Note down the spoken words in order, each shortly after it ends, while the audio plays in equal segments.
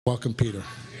Welcome, Peter.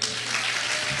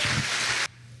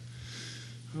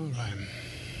 All right.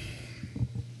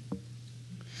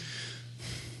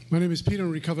 My name is Peter, I'm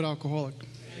a recovered alcoholic.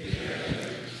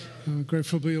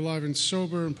 Grateful to be alive and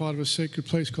sober and part of a sacred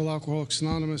place called Alcoholics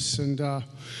Anonymous. And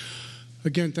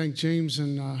again, thank James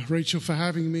and Rachel for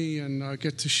having me and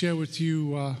get to share with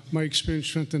you my experience,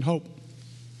 strength, and hope.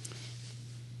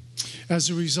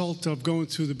 As a result of going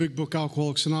through the big book,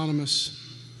 Alcoholics Anonymous,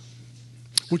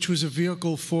 which was a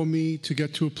vehicle for me to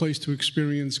get to a place to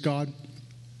experience God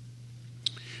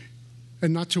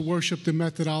and not to worship the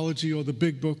methodology or the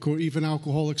big book or even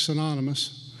Alcoholics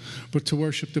Anonymous, but to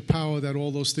worship the power that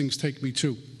all those things take me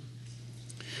to.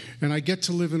 And I get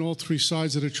to live in all three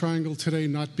sides of the triangle today,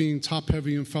 not being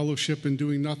top-heavy in fellowship and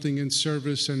doing nothing in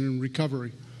service and in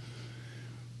recovery.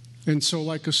 And so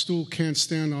like a stool can't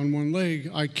stand on one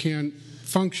leg, I can't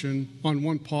function on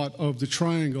one part of the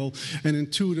triangle, and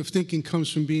intuitive thinking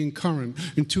comes from being current.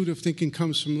 Intuitive thinking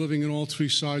comes from living in all three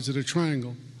sides of the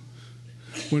triangle.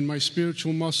 When my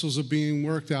spiritual muscles are being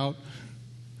worked out,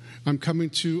 I'm coming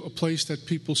to a place that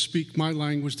people speak my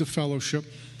language, the fellowship,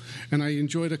 and I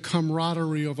enjoy the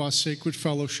camaraderie of our sacred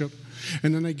fellowship,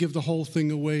 and then I give the whole thing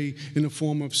away in the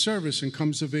form of service. And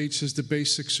Comes of Age says the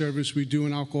basic service we do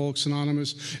in Alcoholics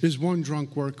Anonymous is one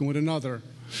drunk working with another.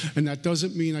 And that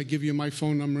doesn't mean I give you my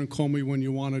phone number and call me when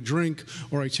you want a drink,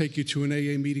 or I take you to an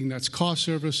AA meeting that's car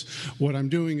service. What I'm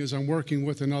doing is I'm working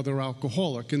with another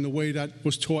alcoholic in the way that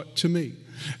was taught to me.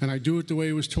 And I do it the way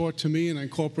it was taught to me, and I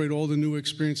incorporate all the new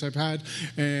experience I've had,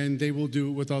 and they will do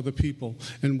it with other people.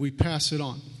 And we pass it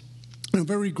on. And I'm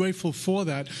very grateful for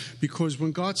that, because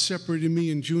when God separated me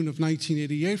in June of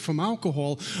 1988 from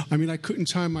alcohol, I couldn't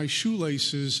tie my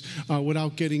shoelaces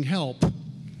without getting help.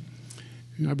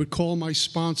 I would call my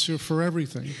sponsor for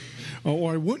everything.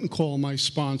 Or I wouldn't call my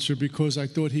sponsor because I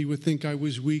thought he would think I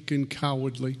was weak and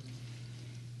cowardly.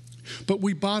 But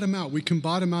we bottom out. We can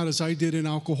bottom out as I did in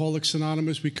Alcoholics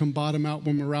Anonymous. We can bottom out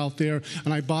when we're out there.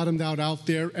 And I bottomed out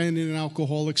there and in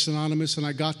Alcoholics Anonymous. And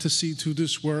I got to see through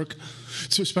this work,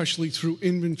 especially through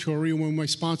inventory, when my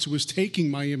sponsor was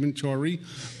taking my inventory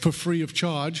for free of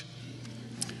charge,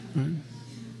 right,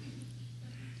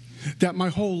 that my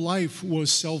whole life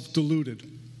was self-deluded.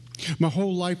 My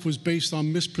whole life was based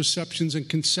on misperceptions and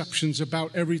conceptions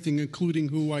about everything, including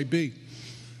who I be.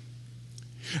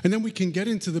 And then we can get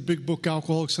into the big book,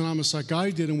 Alcoholics Anonymous, like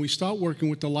I did, and we start working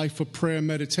with the life of prayer and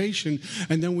meditation,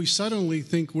 and then we suddenly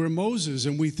think we're Moses,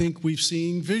 and we think we've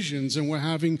seen visions, and we're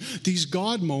having these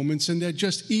God moments, and they're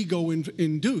just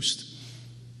ego-induced.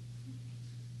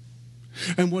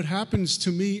 And what happens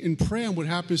to me in prayer, and what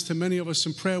happens to many of us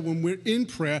in prayer when we're in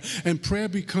prayer, and prayer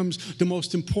becomes the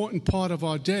most important part of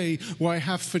our day, where I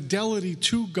have fidelity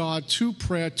to God, to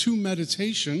prayer, to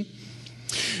meditation,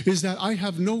 is that I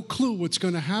have no clue what's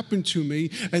going to happen to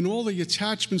me, and all the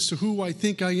attachments to who I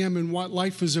think I am and what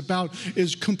life is about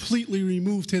is completely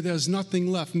removed here. There's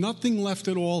nothing left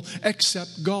at all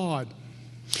except God.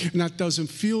 And that doesn't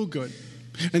feel good.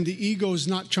 And the ego is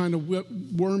not trying to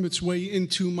worm its way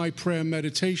into my prayer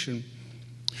meditation.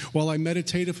 While I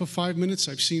meditated for 5 minutes,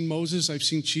 I've seen Moses, I've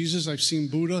seen Jesus, I've seen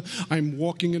Buddha. I'm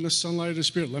walking in the sunlight of the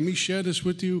Spirit. Let me share this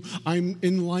with you. I'm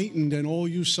enlightened, and all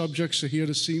you subjects are here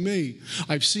to see me.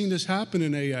 I've seen this happen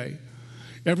in AA.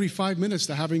 Every 5 minutes,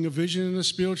 they're having a vision and a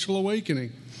spiritual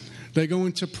awakening. They go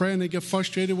into prayer and they get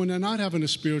frustrated when they're not having a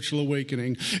spiritual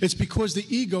awakening. It's because the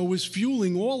ego is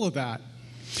fueling all of that.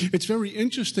 It's very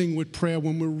interesting with prayer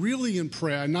when we're really in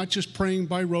prayer, not just praying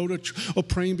by rote or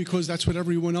praying because that's what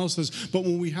everyone else does, but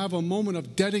when we have a moment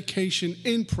of dedication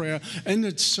in prayer and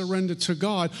it's surrender to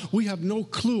God, we have no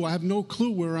clue. I have no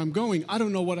clue where I'm going. I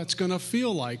don't know what it's going to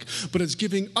feel like, but it's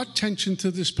giving attention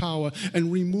to this power and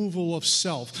removal of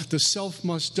self. The self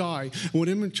must die. And what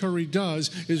inventory does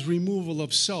is removal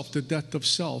of self, the death of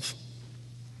self.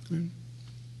 Okay?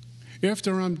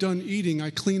 After I'm done eating, I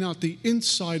clean out the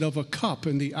inside of a cup,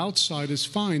 and the outside is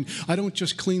fine. I don't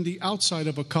just clean the outside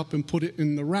of a cup and put it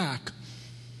in the rack.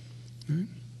 Right?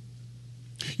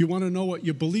 You want to know what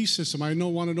your belief system,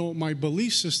 want to know what my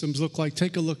belief systems look like,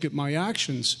 take a look at my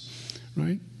actions,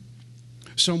 right?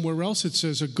 Somewhere else it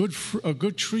says a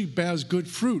good tree bears good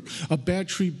fruit. A bad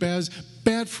tree bears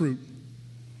bad fruit.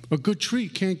 A good tree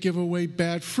can't give away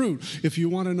bad fruit. If you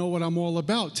want to know what I'm all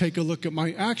about, take a look at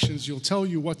my actions. You'll tell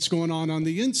you what's going on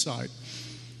the inside.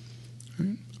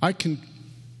 I can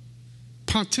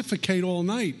pontificate all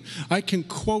night. I can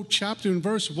quote chapter and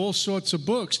verse of all sorts of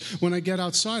books. When I get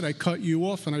outside, I cut you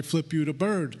off and I flip you the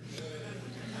bird.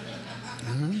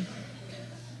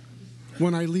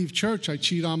 When I leave church, I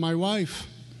cheat on my wife.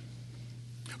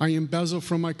 I embezzle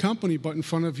from my company, but in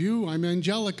front of you, I'm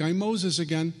angelic. I'm Moses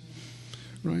again.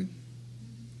 Right?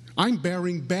 I'm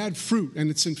bearing bad fruit,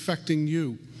 and it's infecting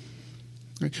you.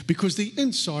 Because the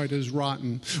inside is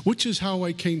rotten, which is how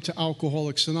I came to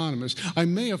Alcoholics Anonymous. I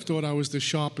may have thought I was the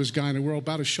sharpest guy in the world,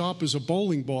 about as sharp as a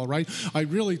bowling ball, right? I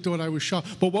really thought I was sharp.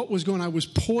 But what was going on? I was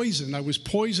poisoned. I was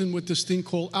poisoned with this thing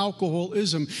called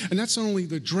alcoholism. And that's not only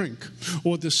the drink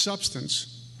or the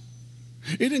substance.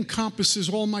 It encompasses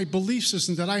all my belief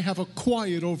systems that I have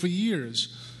acquired over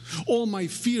years. All my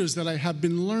fears that I have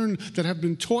been learned, that have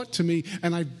been taught to me,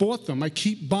 and I bought them. I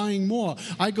keep buying more.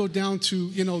 I go down to,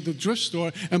 the thrift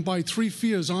store and buy 3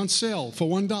 fears on sale for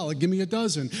 $1. Give me a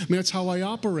dozen. I mean, that's how I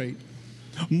operate.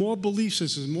 More belief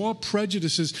systems, more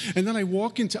prejudices. And then I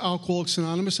walk into Alcoholics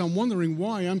Anonymous. I'm wondering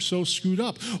why I'm so screwed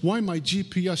up, why my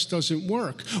GPS doesn't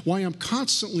work, why I'm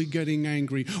constantly getting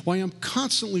angry, why I'm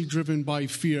constantly driven by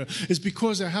fear. It's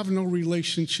because I have no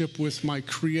relationship with my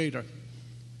Creator.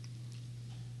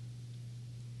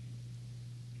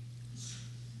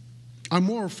 I'm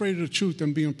more afraid of the truth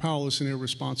than being powerless and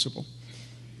irresponsible,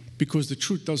 because the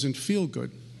truth doesn't feel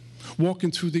good.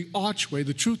 Walking through the archway,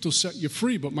 the truth will set you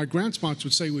free, but my grandsponsor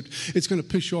would say it's going to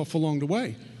piss you off along the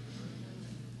way.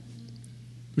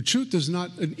 The truth is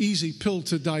not an easy pill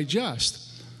to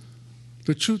digest.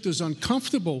 The truth is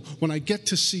uncomfortable when I get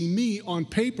to see me on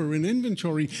paper in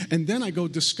inventory, and then I go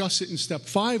discuss it in step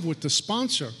 5 with the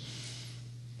sponsor.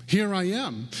 Here I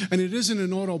am. And it isn't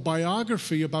an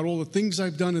autobiography about all the things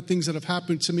I've done and things that have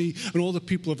happened to me and all the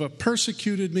people who have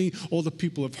persecuted me, all the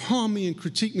people who have harmed me and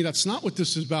critiqued me. That's not what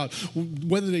this is about.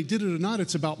 Whether they did it or not,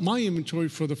 it's about my inventory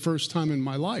for the first time in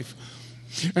my life.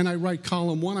 And I write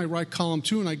column 1, I write column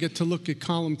 2, and I get to look at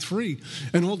column 3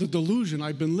 and all the delusion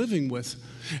I've been living with.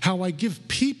 How I give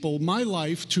people my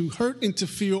life to hurt,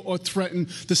 interfere, or threaten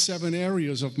the 7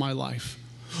 areas of my life.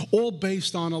 All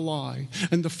based on a lie.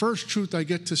 And the first truth I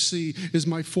get to see is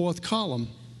my 4th column.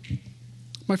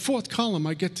 My 4th column,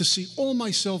 I get to see all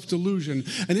my self-delusion.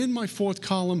 And in my 4th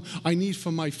column, I need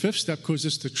for my 5th step, because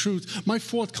it's the truth, my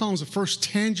 4th column is the first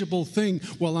tangible thing.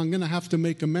 Well, I'm going to have to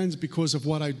make amends because of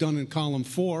what I've done in column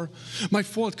 4. My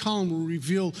 4th column will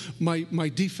reveal my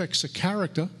defects of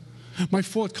character. My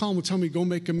 4th column will tell me, go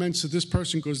make amends to this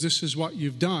person because this is what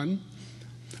you've done.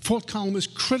 4th column is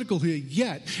critical here,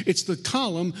 yet it's the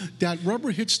column that rubber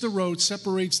hits the road,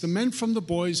 separates the men from the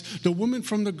boys, the women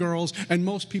from the girls, and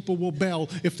most people will bail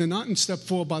if they're not in step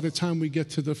 4 by the time we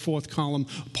get to the 4th column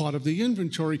part of the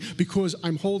inventory, because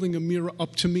I'm holding a mirror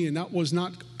up to me, and that was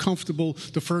not comfortable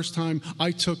the first time I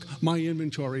took my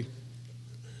inventory.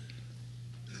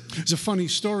 It's a funny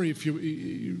story, if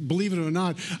you believe it or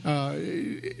not.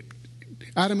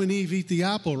 Adam and Eve eat the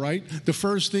apple, right? The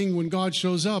first thing when God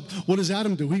shows up, what does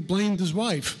Adam do? He blamed his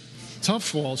wife. Tough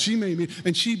fault. She made me,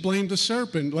 and she blamed the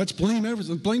serpent. Let's blame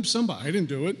everything. Blame somebody. I didn't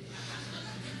do it.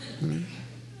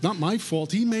 Not my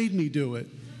fault. He made me do it.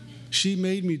 She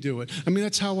made me do it. I mean,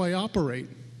 that's how I operate.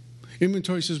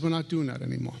 Inventory says we're not doing that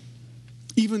anymore,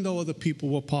 even though other people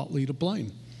were partly to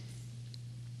blame.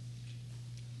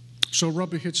 So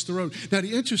rubber hits the road. Now,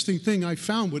 the interesting thing I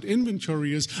found with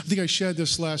inventory is, I think I shared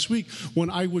this last week, when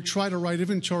I would try to write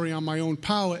inventory on my own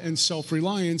power and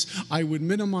self-reliance, I would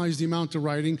minimize the amount of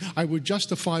writing. I would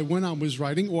justify when I was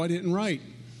writing or I didn't write.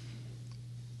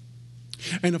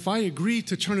 And if I agree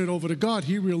to turn it over to God,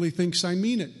 He really thinks I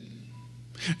mean it.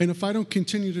 And if I don't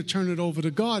continue to turn it over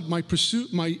to God, my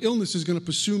illness is going to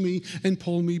pursue me and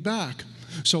pull me back.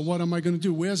 So what am I going to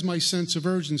do? Where's my sense of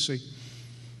urgency?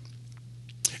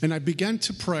 And I began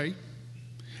to pray,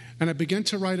 and I began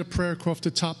to write a prayer across the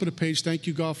top of the page. Thank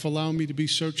you, God, for allowing me to be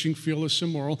searching, fearless,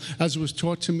 and moral, as was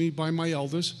taught to me by my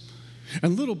elders.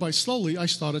 And little by slowly, I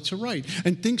started to write.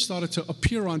 And things started to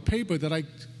appear on paper that I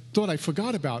thought I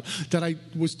forgot about, that I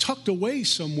was tucked away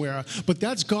somewhere. But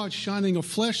that's God shining a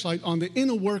flashlight on the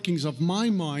inner workings of my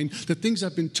mind, the things that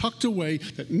have been tucked away,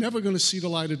 that never going to see the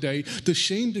light of day, the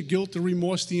shame, the guilt, the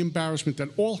remorse, the embarrassment, that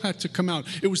all had to come out.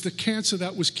 It was the cancer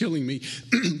that was killing me,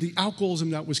 the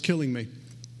alcoholism that was killing me.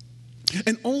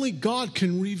 And only God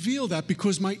can reveal that,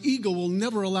 because my ego will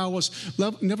never allow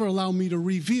me to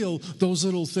reveal those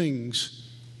little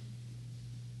things.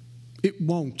 It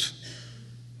won't.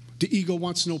 The ego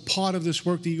wants no part of this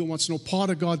work. The ego wants no part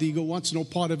of God. The ego wants no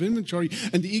part of inventory.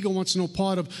 And the ego wants no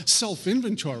part of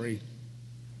self-inventory.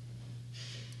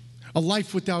 A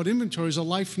life without inventory is a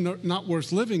life not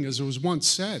worth living, as it was once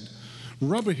said.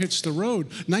 Rubber hits the road.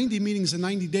 90 meetings in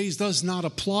 90 days does not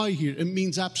apply here. It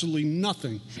means absolutely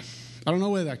nothing. I don't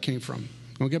know where that came from.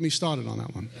 Don't get me started on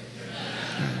that one.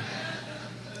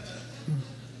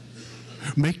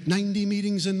 Make 90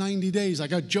 meetings in 90 days. I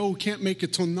got Joe who can't make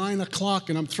it till 9 o'clock,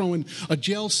 and I'm throwing a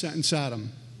jail sentence at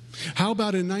him. How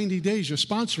about in 90 days you're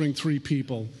sponsoring 3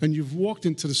 people, and you've walked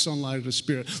into the sunlight of the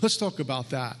Spirit? Let's talk about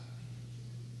that.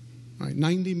 All right,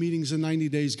 90 meetings in 90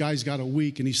 days. Guy's got a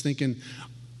week, and he's thinking,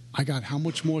 I got how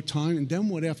much more time? And then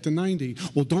what after 90?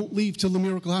 Well, don't leave till the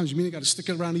miracle happens. You mean I got to stick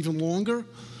it around even longer?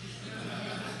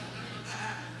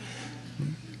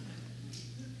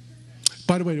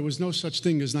 By the way, there was no such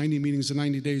thing as 90 meetings in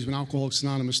 90 days when Alcoholics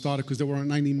Anonymous started, because there weren't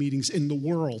 90 meetings in the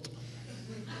world.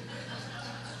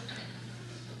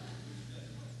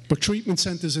 But treatment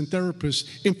centers and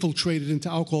therapists infiltrated into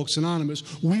Alcoholics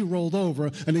Anonymous. We rolled over,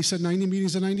 and they said 90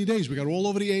 meetings in 90 days. We got all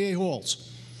over the AA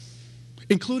halls,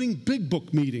 including big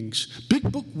book meetings. Big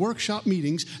book workshop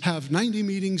meetings have 90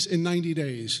 meetings in 90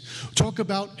 days. Talk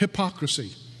about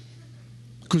hypocrisy.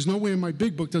 Because nowhere in my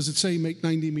big book does it say make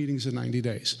 90 meetings in 90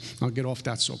 days. I'll get off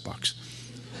that soapbox.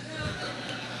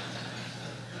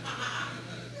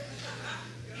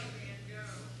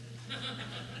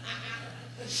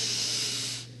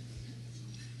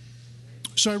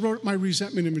 So I wrote my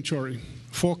resentment inventory,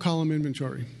 4-column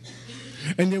inventory.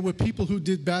 And there were people who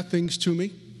did bad things to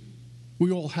me.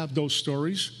 We all have those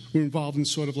stories. We're involved in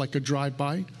sort of like a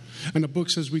drive-by. And the book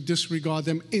says we disregard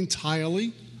them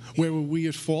entirely. Where were we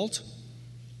at fault?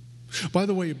 By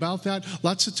the way, about that,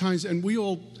 lots of times, and we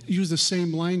all use the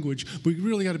same language, but we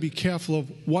really got to be careful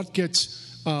of what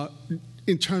gets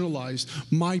internalized.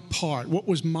 My part. What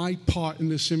was my part in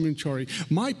this inventory?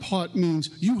 My part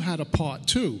means you had a part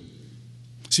too.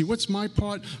 See, what's my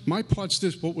part? My part's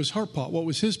this. What was her part? What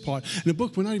was his part? In the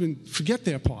book, we're not even forget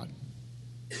their part.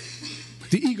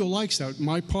 The ego likes that.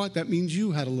 My part, that means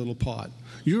you had a little part.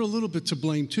 You're a little bit to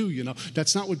blame too, you know.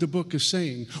 That's not what the book is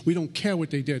saying. We don't care what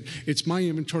they did. It's my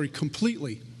inventory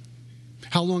completely.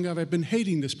 How long have I been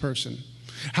hating this person?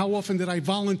 How often did I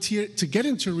volunteer to get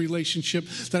into a relationship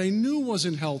that I knew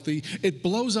wasn't healthy? It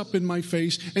blows up in my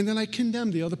face, and then I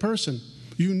condemn the other person.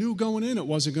 You knew going in it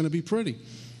wasn't going to be pretty.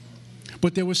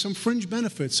 But there were some fringe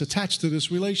benefits attached to this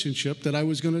relationship that I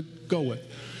was going to go with,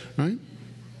 right?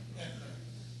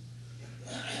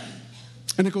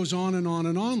 And it goes on and on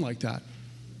and on like that.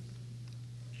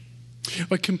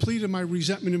 I completed my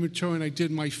resentment inventory, and I did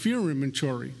my fear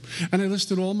inventory. And I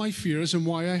listed all my fears and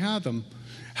why I had them.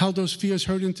 How those fears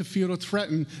hurt, interfered, or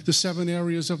threatened the 7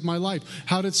 areas of my life.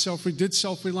 How did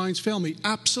self-reliance fail me?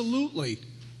 Absolutely.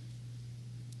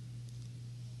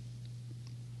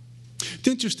 The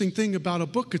interesting thing about a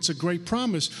book, it's a great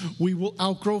promise. We will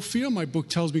outgrow fear, my book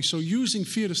tells me. So using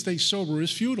fear to stay sober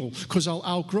is futile, because I'll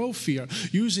outgrow fear.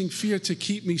 Using fear to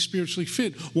keep me spiritually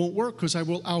fit won't work, because I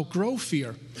will outgrow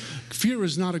fear. Fear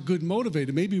is not a good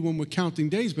motivator, maybe when we're counting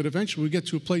days, but eventually we get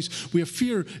to a place where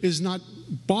fear is not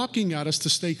barking at us to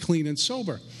stay clean and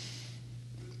sober.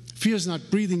 Fear is not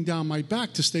breathing down my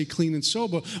back to stay clean and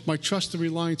sober. My trust and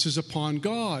reliance is upon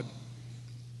God.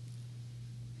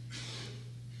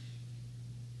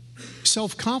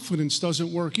 Self-confidence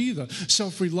doesn't work either.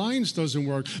 Self-reliance doesn't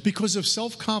work. Because if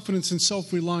self-confidence and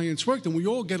self-reliance work, then we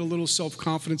all get a little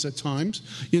self-confidence at times.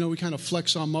 You know, we kind of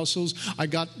flex our muscles. I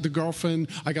got the girlfriend.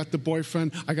 I got the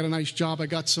boyfriend. I got a nice job. I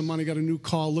got some money. I got a new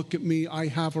car. Look at me. I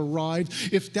have arrived.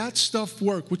 If that stuff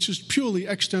works, which is purely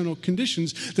external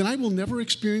conditions, then I will never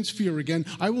experience fear again.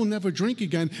 I will never drink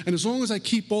again. And as long as I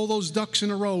keep all those ducks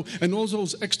in a row and all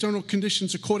those external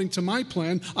conditions according to my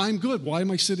plan, I'm good. Why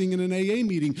am I sitting in an AA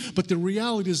meeting? But the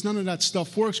reality is none of that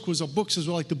stuff works, because our books is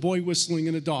like the boy whistling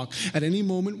in the dark. At any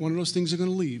moment, one of those things are going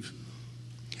to leave.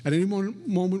 At any moment,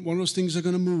 one of those things are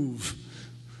going to move.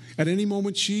 At any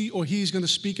moment, she or he is going to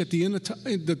speak at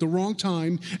the wrong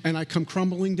time, and I come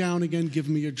crumbling down again, give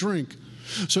me a drink.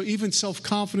 So even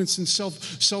self-confidence and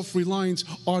self-reliance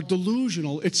are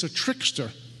delusional. It's a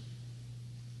trickster.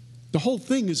 The whole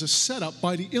thing is a setup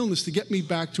by the illness to get me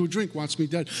back to a drink. Wants me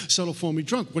dead, settle for me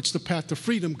drunk. What's the path to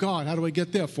freedom? God. How do I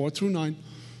get there? 4 through 9.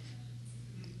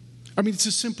 I mean, it's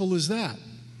as simple as that.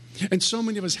 And so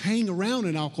many of us hang around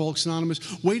in Alcoholics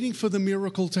Anonymous waiting for the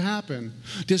miracle to happen.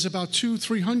 There's about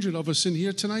 200-300 of us in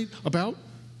here tonight. About?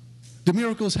 The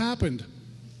miracle has happened.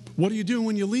 What are you doing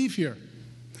when you leave here?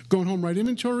 Going home, right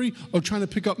inventory, or trying to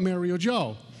pick up Mary or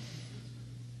Joe?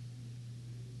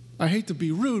 I hate to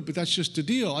be rude, but that's just the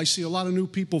deal. I see a lot of new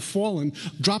people falling,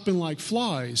 dropping like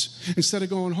flies. Instead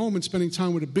of going home and spending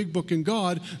time with a big book and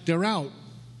God, they're out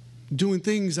doing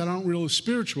things that aren't really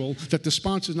spiritual, that the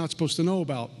sponsor's not supposed to know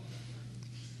about.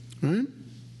 Right?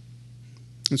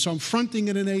 And so I'm fronting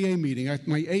at an AA meeting.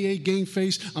 My AA game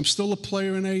face, I'm still a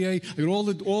player in AA. I got all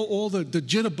the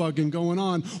jitterbugging going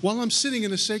on while I'm sitting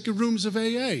in the sacred rooms of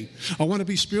AA. I want to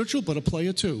be spiritual, but a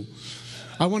player too.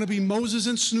 I want to be Moses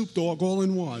and Snoop Dogg all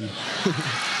in one.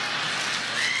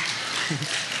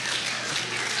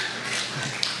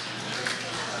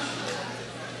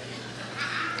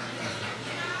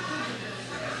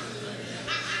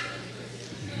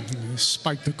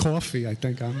 spiked the coffee, I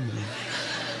think.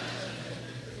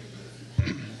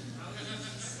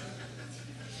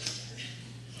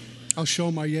 I'll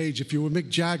show my age. If you were Mick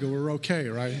Jagger, we're okay,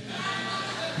 right?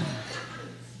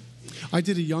 I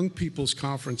did a young people's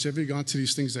conference. Have you gone to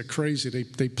these things that are crazy?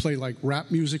 They play like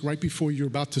rap music right before you're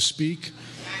about to speak.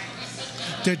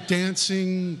 They're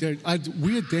dancing. They're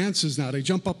weird dancers now. They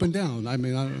jump up and down.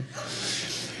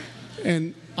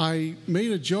 And I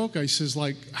made a joke. I says,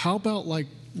 like, how about like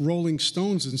Rolling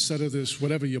Stones instead of this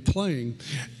whatever you're playing?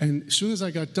 And as soon as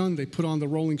I got done, they put on the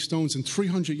Rolling Stones, and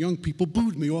 300 young people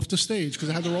booed me off the stage because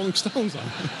I had the Rolling Stones on.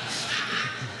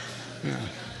 Yeah.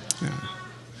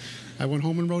 I went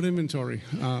home and wrote inventory.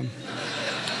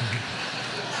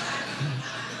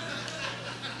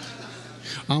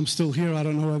 I'm still here. I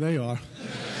don't know where they are.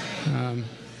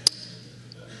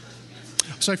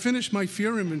 So I finished my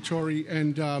fear inventory,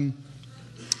 and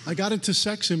I got into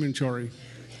sex inventory.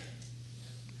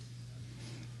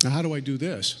 Now, how do I do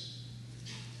this?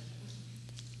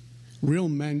 Real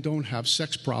men don't have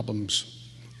sex problems.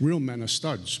 Real men are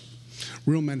studs.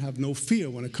 Real men have no fear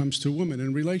when it comes to women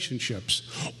in relationships.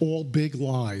 All big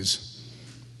lies.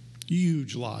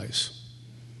 Huge lies.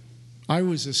 I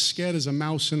was as scared as a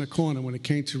mouse in a corner when it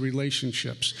came to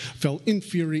relationships. Felt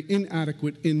inferior,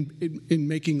 inadequate in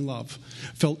making love.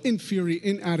 Felt inferior,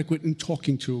 inadequate in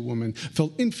talking to a woman.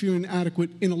 Felt inferior,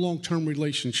 inadequate in a long-term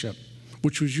relationship,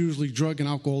 which was usually drug and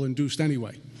alcohol induced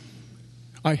anyway.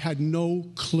 I had no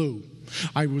clue.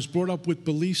 I was brought up with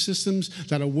belief systems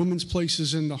that a woman's place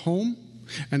is in the home,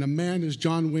 and a man, as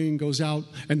John Wayne, goes out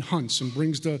and hunts and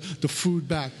brings the food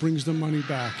back, brings the money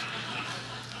back.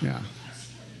 Yeah.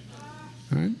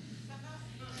 Right?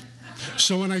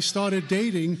 So when I started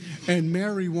dating, and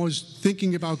Mary was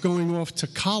thinking about going off to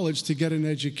college to get an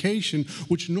education,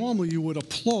 which normally you would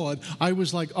applaud, I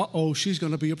was like, uh-oh, she's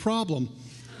going to be a problem.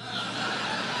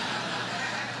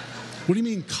 What do you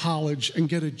mean college and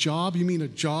get a job? You mean a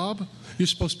job? You're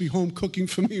supposed to be home cooking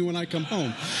for me when I come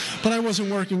home. But I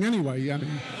wasn't working anyway. Yeah.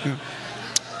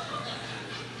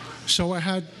 So I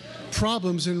had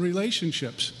problems in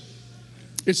relationships.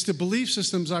 It's the belief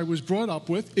systems I was brought up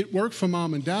with. It worked for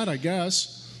mom and dad, I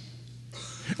guess.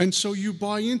 And so you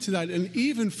buy into that. And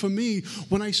even for me,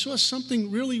 when I saw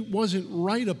something really wasn't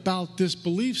right about this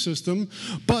belief system,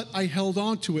 but I held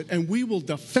on to it. And we will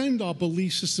defend our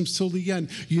belief systems till the end.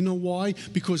 You know why?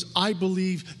 Because I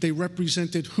believe they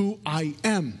represented who I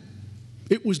am.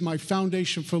 It was my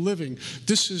foundation for living.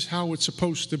 This is how it's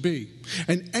supposed to be.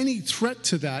 And any threat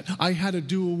to that, I had to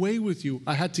do away with you.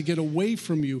 I had to get away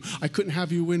from you. I couldn't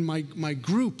have you in my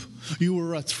group. You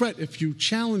were a threat if you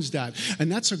challenged that. And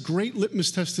that's a great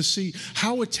litmus test to see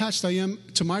how attached I am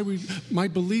to my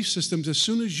belief systems as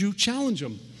soon as you challenge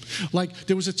them. Like,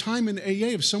 there was a time in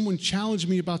AA, if someone challenged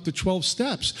me about the 12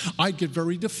 steps, I'd get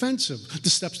very defensive. The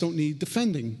steps don't need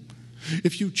defending.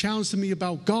 If you challenged me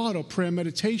about God or prayer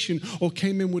meditation or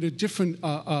came in with a different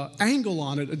angle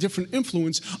on it, a different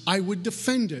influence, I would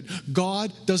defend it.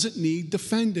 God doesn't need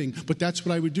defending. But that's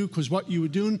what I would do, because what you were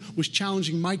doing was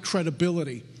challenging my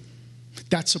credibility.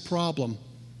 That's a problem.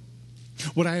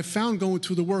 What I have found going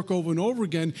through the work over and over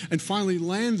again and finally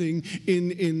landing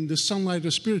in the sunlight of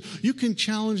the Spirit, you can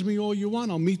challenge me all you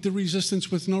want. I'll meet the resistance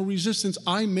with no resistance.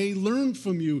 I may learn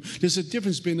from you. There's a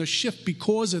difference, been a shift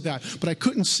because of that. But I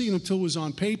couldn't see it until it was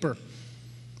on paper.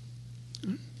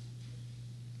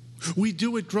 We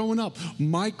do it growing up.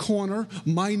 My corner,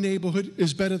 my neighborhood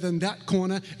is better than that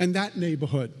corner and that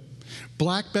neighborhood.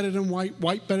 Black better than white,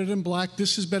 white better than black,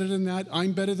 this is better than that,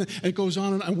 I'm better than, and it goes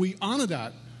on, and we honor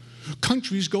that.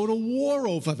 Countries go to war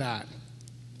over that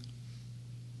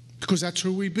because that's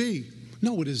who we be.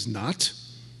 No, it is not.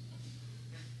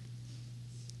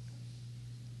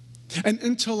 And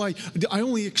until I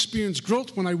only experience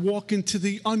growth when I walk into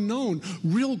the unknown.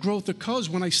 Real growth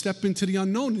occurs when I step into the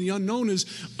unknown. And the unknown is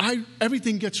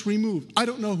everything gets removed. I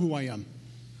don't know who I am.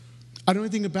 I don't know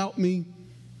anything about me.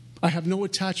 I have no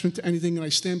attachment to anything, and I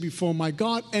stand before my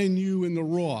God and you in the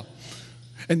raw.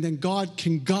 And then God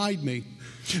can guide me.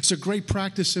 It's a great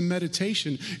practice in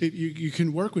meditation. You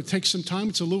can work with. It takes some time.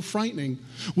 It's a little frightening.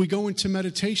 We go into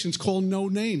meditation. It's called no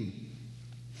name.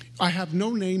 I have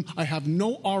no name. I have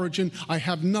no origin. I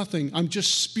have nothing. I'm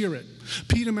just spirit.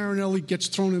 Peter Marinelli gets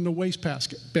thrown in the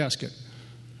wastebasket.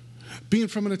 Being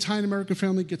from an Italian-American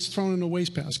family gets thrown in the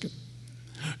wastebasket.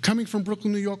 Coming from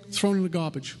Brooklyn, New York, thrown in the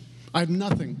garbage. I have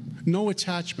nothing. No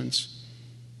attachments.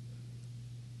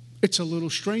 It's a little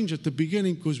strange at the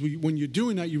beginning because when you're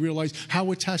doing that, you realize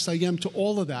how attached I am to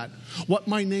all of that. What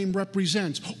my name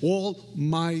represents, all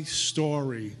my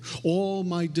story, all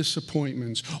my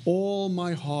disappointments, all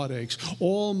my heartaches,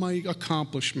 all my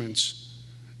accomplishments.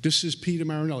 This is Peter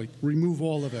Marinelli. Remove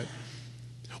all of it.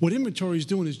 What inventory is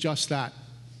doing is just that.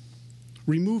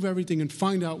 Remove everything and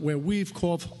find out where we've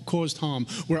caused harm,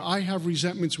 where I have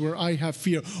resentments, where I have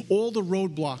fear, all the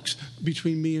roadblocks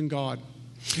between me and God.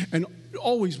 And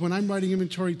always, when I'm writing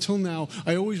inventory till now,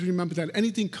 I always remember that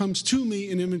anything comes to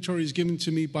me in inventory is given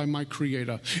to me by my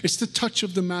Creator. It's the touch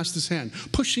of the Master's hand,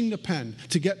 pushing the pen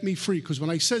to get me free. Because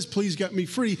when I says, please get me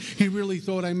free, he really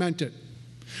thought I meant it.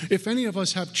 If any of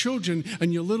us have children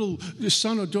and your little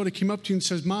son or daughter came up to you and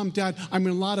says, Mom, Dad, I'm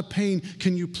in a lot of pain.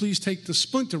 Can you please take the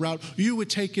splinter out? You would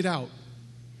take it out.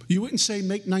 You wouldn't say,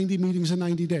 make 90 meetings in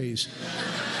 90 days.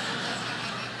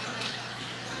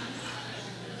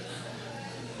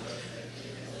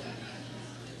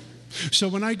 So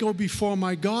when I go before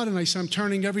my God and I say, I'm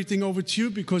turning everything over to you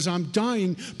because I'm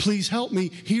dying, please help me,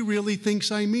 he really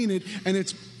thinks I mean it, and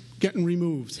it's getting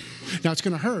removed. Now, it's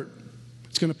going to hurt.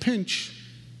 It's going to pinch.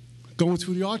 Going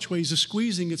through the archways is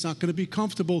squeezing. It's not going to be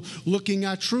comfortable looking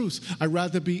at truth. I'd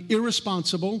rather be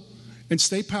irresponsible and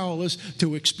stay powerless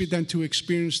than to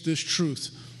experience this truth.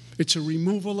 It's a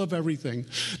removal of everything.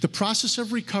 The process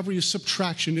of recovery is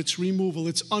subtraction. It's removal.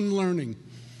 It's unlearning.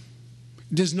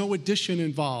 There's no addition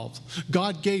involved.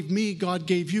 God gave me, God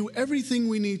gave you everything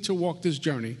we need to walk this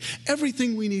journey.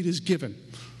 Everything we need is given.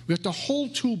 We have the whole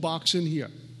toolbox in here.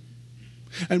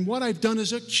 And what I've done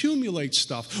is accumulate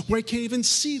stuff where I can't even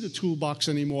see the toolbox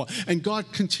anymore. And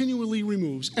God continually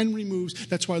removes and removes.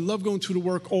 That's why I love going through the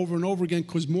work over and over again,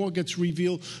 because more gets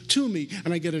revealed to me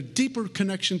and I get a deeper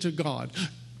connection to God.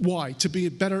 Why? To be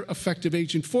a better, effective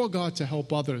agent for God to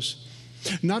help others.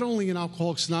 Not only in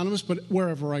Alcoholics Anonymous, but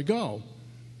wherever I go.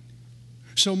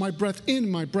 So my breath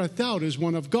in, my breath out is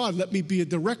one of God. Let me be a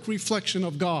direct reflection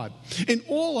of God in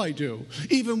all I do.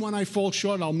 Even when I fall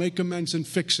short, I'll make amends and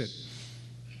fix it.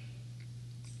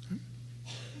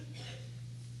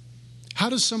 How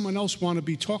does someone else want to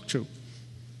be talked to?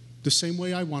 The same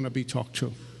way I want to be talked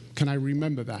to. Can I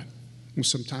remember that? And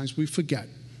sometimes we forget,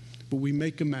 but we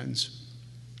make amends.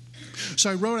 So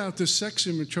I wrote out this sex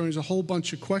inventory. There's a whole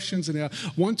bunch of questions in there.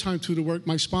 One time through the work,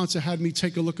 my sponsor had me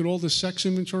take a look at all the sex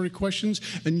inventory questions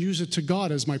and use it to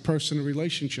God as my personal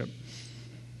relationship.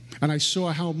 And I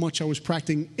saw how much I was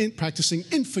practicing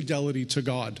infidelity to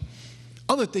God.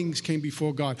 Other things came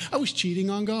before God. I was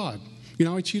cheating on God. You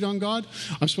know, I cheat on God.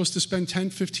 I'm supposed to spend 10,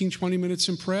 15, 20 minutes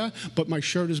in prayer, but my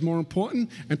shirt is more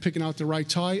important, and picking out the right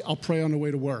tie, I'll pray on the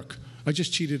way to work. I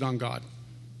just cheated on God.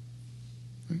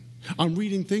 I'm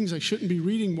reading things I shouldn't be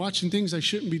reading, watching things I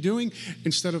shouldn't be doing.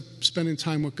 Instead of spending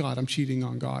time with God, I'm cheating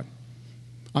on God.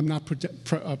 I'm not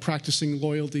practicing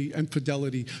loyalty and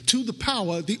fidelity to the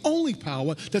power, the only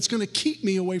power that's going to keep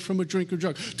me away from a drink or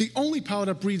drug. The only power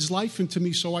that breathes life into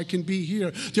me so I can be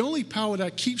here. The only power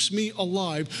that keeps me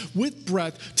alive with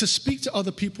breath to speak to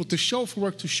other people, to show for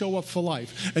work, to show up for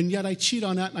life. And yet I cheat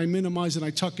on that and I minimize it and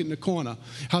I tuck it in the corner.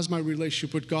 How's my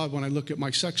relationship with God when I look at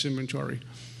my sex inventory?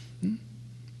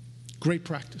 Great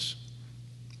practice.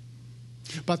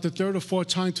 About the third or fourth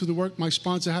time through the work, my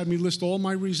sponsor had me list all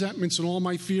my resentments and all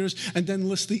my fears and then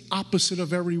list the opposite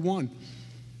of every one.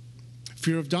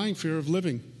 Fear of dying, fear of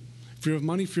living, fear of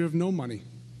money, fear of no money,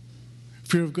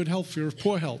 fear of good health, fear of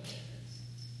poor health.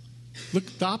 Look,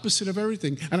 the opposite of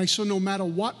everything. And I saw no matter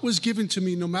what was given to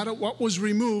me, no matter what was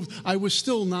removed, I was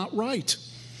still not right.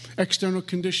 External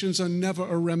conditions are never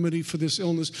a remedy for this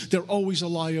illness. They're always a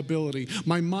liability.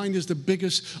 My mind is the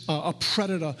biggest a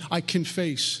predator I can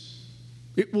face.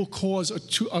 It will cause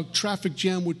a traffic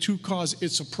jam with two cars.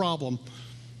 It's a problem.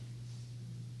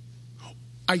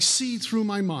 I see through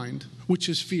my mind, which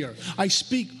is fear. I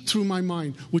speak through my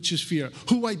mind, which is fear.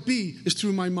 Who I be is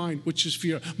through my mind, which is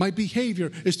fear. My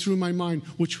behavior is through my mind,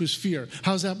 which was fear.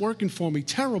 How's that working for me?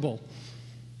 Terrible.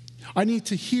 I need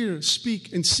to hear,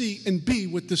 speak, and see and be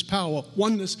with this power.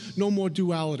 Oneness, no more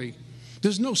duality.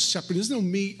 There's no separate, there's no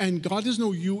me and God, there's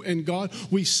no you and God.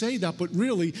 We say that, but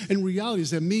really, in reality,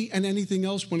 is there me and anything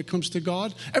else when it comes to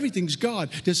God? Everything's God.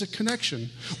 There's a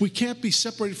connection. We can't be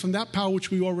separated from that power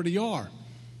which we already are.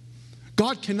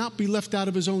 God cannot be left out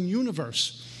of his own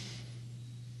universe.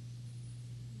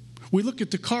 We look at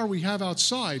the car we have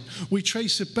outside, we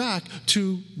trace it back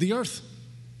to the earth.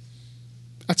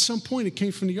 At some point, it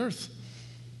came from the earth.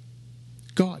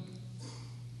 God.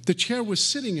 The chair we're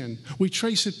sitting in, we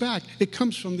trace it back. It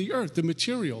comes from the earth, the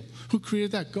material. Who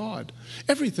created that? God.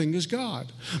 Everything is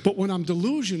God. But when I'm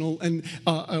delusional and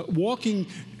walking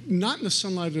not in the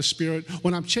sunlight of the Spirit,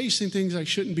 when I'm chasing things I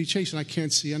shouldn't be chasing, I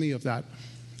can't see any of that.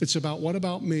 It's about, what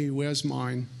about me? Where's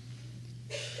mine?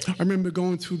 I remember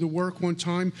going through the work one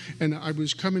time, and I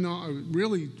was coming on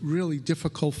really, really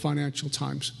difficult financial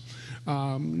times.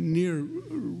 near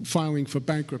filing for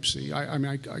bankruptcy. I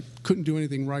mean, I couldn't do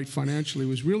anything right financially. It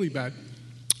was really bad.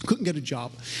 Couldn't get a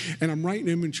job. And I'm writing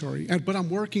inventory. But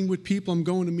I'm working with people. I'm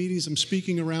going to meetings. I'm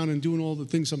speaking around and doing all the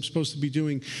things I'm supposed to be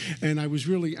doing. And I was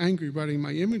really angry writing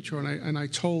my inventory. And I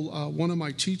told one of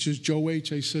my teachers, Joe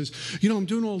H., I says, I'm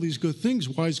doing all these good things.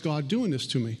 Why is God doing this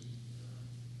to me?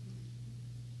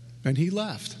 And he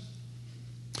laughed.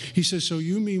 He says, so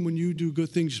you mean when you do good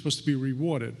things, you're supposed to be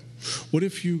rewarded? What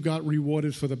if you got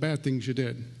rewarded for the bad things you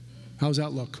did? How's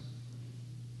that look?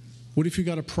 What if you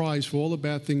got a prize for all the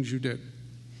bad things you did?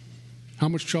 How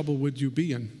much trouble would you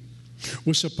be in?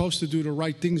 We're supposed to do the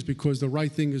right things because the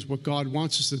right thing is what God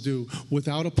wants us to do.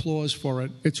 Without applause for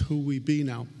it, it's who we be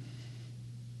now.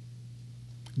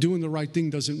 Doing the right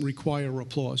thing doesn't require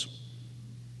applause.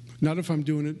 Not if I'm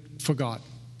doing it for God.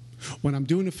 When I'm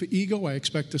doing it for ego, I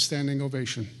expect a standing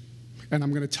ovation. And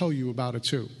I'm going to tell you about it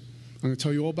too. I'm going to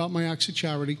tell you all about my acts of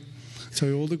charity, tell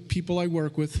you all the people I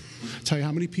work with, tell you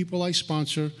how many people I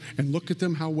sponsor, and look at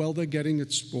them, how well they're getting.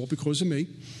 It's all because of me.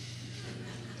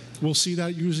 We'll see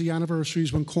that usually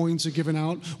anniversaries when coins are given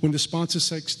out, when the sponsor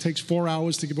takes 4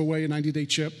 hours to give away a 90-day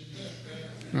chip.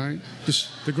 Right? Just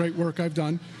the great work I've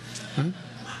done. Right?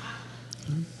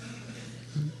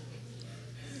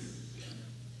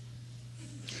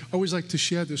 I always like to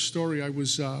share this story. I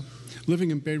was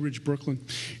living in Bay Ridge, Brooklyn,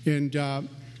 and I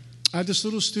had this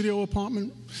little studio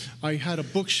apartment. I had a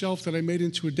bookshelf that I made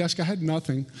into a desk. I had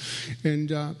nothing,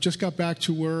 and just got back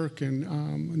to work, and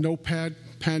a notepad,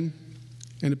 pen,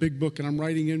 and a big book, and I'm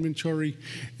writing inventory,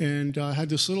 and I had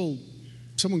this little,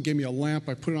 someone gave me a lamp,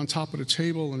 I put it on top of the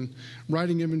table, and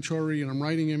writing inventory, and I'm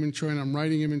writing inventory, and I'm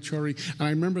writing inventory, and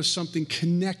I remember something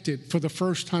connected for the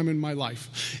first time in my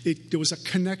life. There was a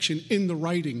connection in the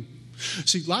writing.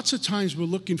 See, lots of times we're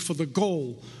looking for the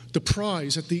goal, the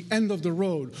prize at the end of the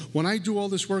road. When I do all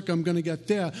this work, I'm going to get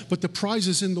there, but the prize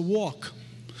is in the walk.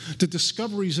 The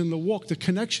discovery is in the walk. The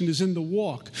connection is in the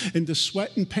walk. In the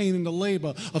sweat and pain and the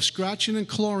labor of scratching and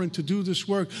clawing to do this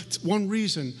work. It's one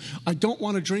reason. I don't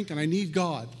want to drink and I need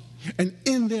God. And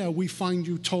in there we find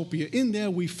utopia. In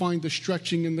there we find the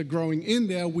stretching and the growing. In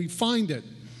there we find it.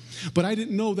 But I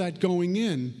didn't know that going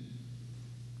in.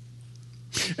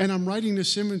 And I'm writing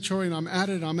this inventory and I'm at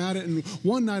it. And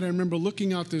one night I remember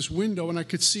looking out this window and I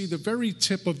could see the very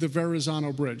tip of the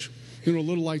Verrazano Bridge.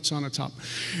 Little lights on the top.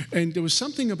 And there was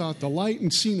something about the light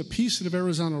and seeing a piece of the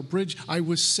Verrazano Bridge. I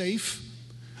was safe.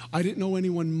 I didn't owe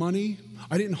anyone money.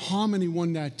 I didn't harm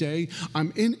anyone that day.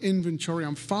 I'm in inventory.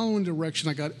 I'm following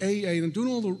direction. I got AA, and I'm doing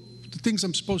all the things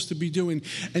I'm supposed to be doing.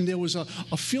 And there was a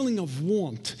feeling of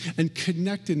warmth and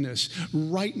connectedness,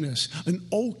 rightness, an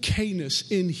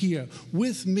okayness in here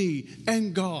with me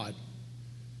and God.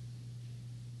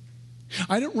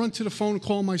 I didn't run to the phone and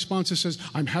call my sponsor and says,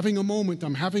 I'm having a moment,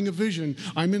 I'm having a vision,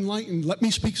 I'm enlightened, let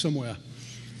me speak somewhere.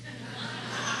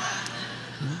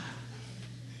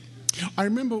 I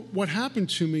remember what happened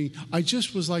to me. I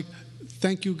just was like,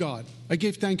 thank you, God. I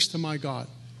gave thanks to my God.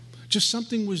 Just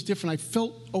something was different. I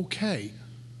felt okay.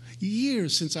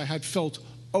 Years since I had felt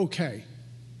okay.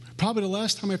 Probably the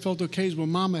last time I felt okay is when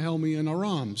Mama held me in her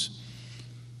arms.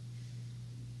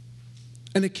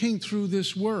 And it came through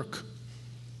this work.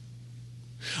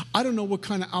 I don't know what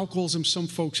kind of alcoholism some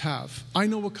folks have. I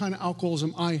know what kind of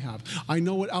alcoholism I have. I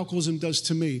know what alcoholism does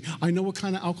to me. I know what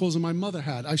kind of alcoholism my mother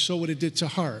had. I saw what it did to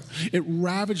her. It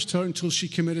ravaged her until she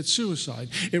committed suicide.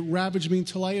 It ravaged me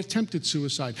until I attempted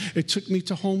suicide. It took me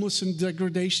to homeless and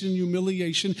degradation and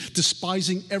humiliation,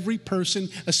 despising every person,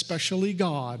 especially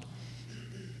God.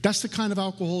 That's the kind of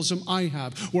alcoholism I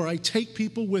have, where I take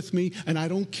people with me and I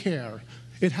don't care.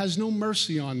 It has no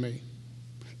mercy on me.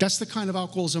 That's the kind of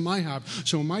alcoholism I have.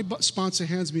 So when my sponsor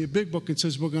hands me a big book and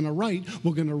says, we're going to write,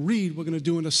 we're going to read, we're going to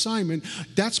do an assignment,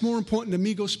 that's more important than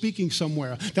me go speaking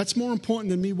somewhere. That's more important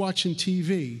than me watching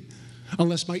TV.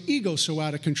 Unless my ego's so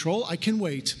out of control, I can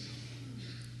wait.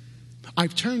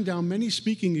 I've turned down many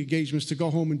speaking engagements to go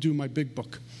home and do my big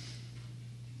book.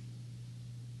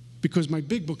 Because my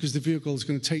big book is the vehicle that's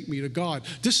going to take me to God.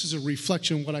 This is a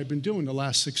reflection of what I've been doing the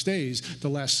last 6 days, the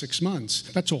last 6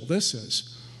 months. That's all this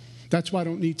is. That's why I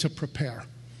don't need to prepare.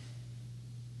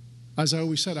 As I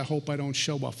always said, I hope I don't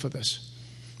show up for this.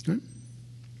 Okay?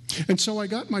 And so I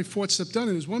got my 4th step done,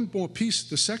 and there's one more piece,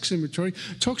 the sex inventory,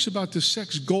 talks about the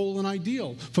sex goal and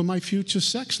ideal for my future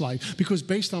sex life, because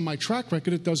based on my track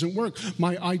record, it doesn't work.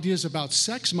 My ideas about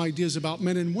sex, my ideas about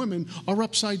men and women are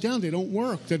upside down. They don't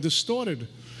work. They're distorted.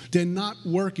 They're not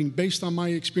working. Based on my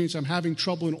experience, I'm having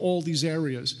trouble in all these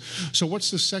areas. So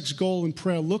what's the sex goal and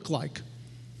prayer look like?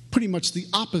 Pretty much the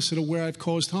opposite of where I've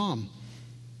caused harm.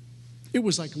 It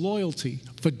was like loyalty,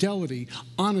 fidelity,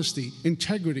 honesty,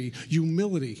 integrity,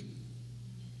 humility.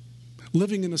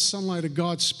 living in the sunlight of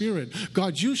God's Spirit.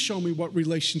 God, you show me what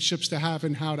relationships to have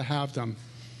and how to have them.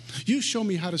 You show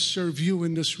me how to serve you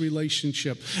in this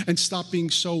relationship and stop being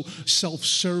so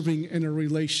self-serving in a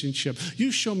relationship.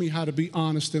 You show me how to be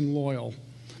honest and loyal,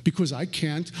 because I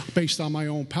can't based on my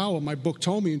own power. My book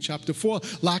told me in chapter 4,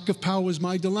 lack of power is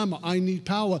my dilemma. I need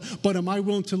power, but am I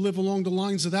willing to live along the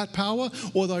lines of that power?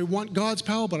 Or do I want God's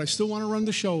power, but I still want to run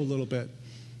the show a little bit?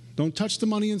 Don't touch the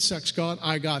money and sex, God.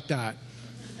 I got that.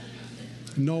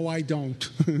 No, I don't.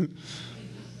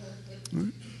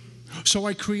 Right? So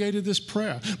I created this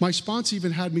prayer. My sponsor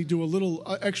even had me do a little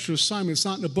extra assignment. It's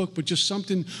not in the book, but just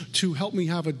something to help me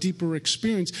have a deeper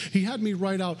experience. He had me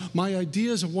write out my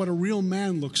ideas of what a real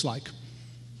man looks like.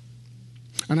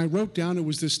 And I wrote down it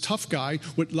was this tough guy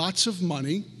with lots of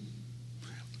money,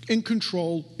 in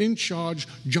control, in charge,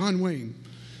 John Wayne.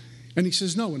 And he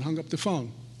says no and hung up the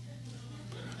phone.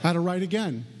 I had to write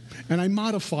again. And I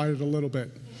modified it a little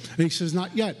bit. And he says,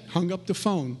 not yet, hung up the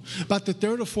phone. About the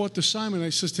third or fourth assignment, I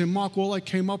says to him, Mark, all I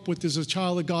came up with is a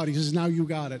child of God. He says, now you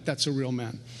got it. That's a real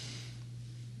man.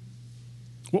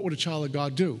 What would a child of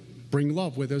God do? Bring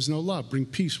love where there's no love. Bring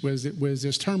peace where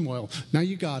there's turmoil. Now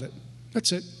you got it.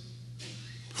 That's it.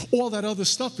 All that other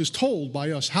stuff is told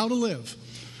by us how to live.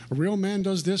 A real man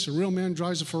does this. A real man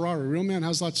drives a Ferrari. A real man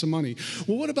has lots of money.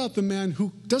 Well, what about the man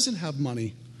who doesn't have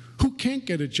money, who can't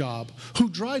get a job, who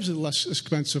drives a less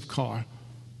expensive car,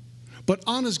 but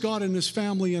honors God and his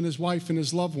family and his wife and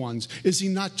his loved ones? Is he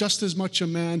not just as much a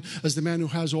man as the man who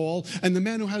has all? And the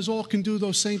man who has all can do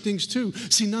those same things too.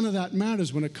 See, none of that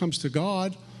matters when it comes to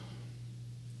God.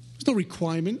 There's no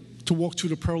requirement to walk through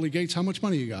the pearly gates. How much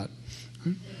money you got? Huh?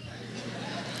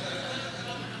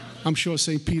 I'm sure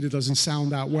St. Peter doesn't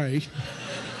sound that way.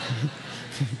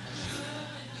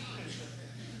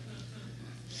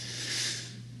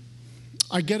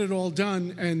 I get it all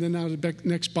done, and then now the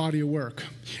next body of work.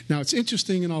 Now, it's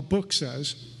interesting, in our book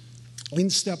says, in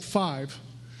step 5,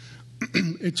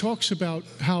 it talks about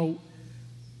how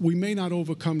we may not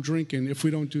overcome drinking if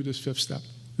we don't do this 5th step.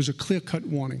 There's a clear-cut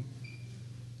warning.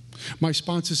 My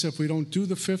sponsor said if we don't do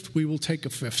the 5th, we will take a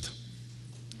 5th.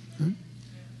 Right?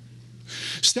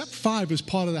 Step 5 is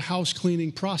part of the house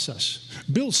cleaning process.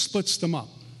 Bill splits them up.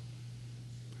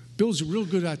 Bill's real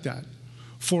good at that.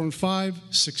 4 and 5,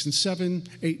 6 and 7,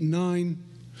 8 and 9.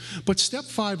 But step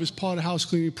 5 is part of the house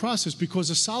cleaning process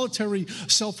because a solitary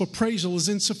self-appraisal is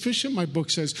insufficient, my book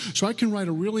says. So I can write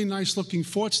a really nice looking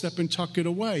 4th step and tuck it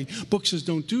away. Book says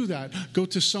don't do that. Go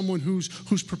to someone who's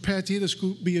prepared to hear this,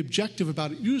 be objective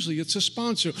about it. Usually it's a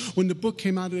sponsor. When the book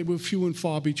came out, they were few and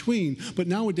far between. But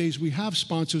nowadays we have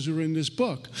sponsors who are in this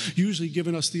book, usually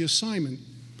giving us the assignment.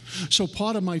 So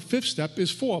part of my 5th step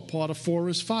is 4. Part of 4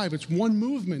 is 5. It's one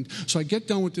movement. So I get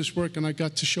done with this work, and I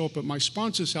got to show up at my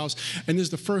sponsor's house, and this is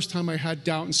the first time I had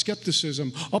doubt and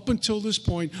skepticism. Up until this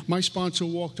point, my sponsor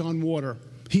walked on water.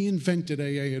 He invented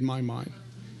AA in my mind.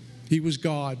 He was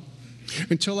God.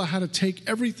 Until I had to take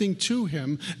everything to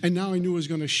him, and now I knew I was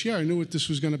going to share. I knew what this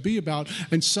was going to be about,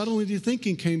 and suddenly the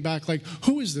thinking came back like,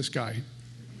 who is this guy?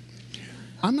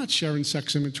 I'm not sharing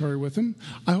sex inventory with him.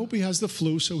 I hope he has the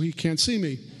flu so he can't see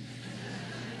me.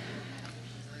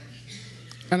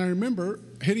 And I remember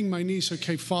hitting my knees,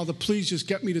 okay, Father, please just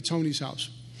get me to Tony's house.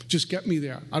 Just get me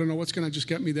there. I don't know what's going to just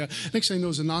get me there. Next thing I know,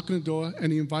 there's a knock on the door,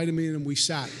 and he invited me in, and we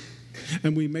sat.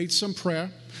 And we made some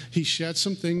prayer. He shared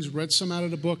some things, read some out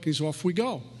of the book, and he's off we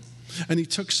go. And he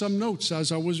took some notes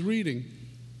as I was reading.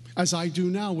 As I do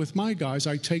now with my guys,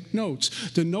 I take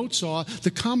notes. The notes are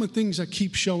the common things that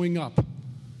keep showing up.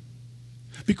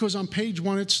 Because on page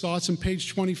 1 it starts, and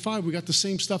page 25 we got the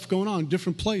same stuff going on.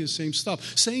 Different players, same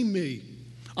stuff. Same me.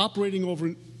 Operating over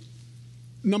a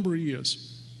number of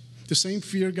years. The same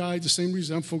fear guy, the same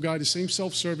resentful guy, the same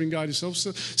self-serving guy, the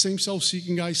same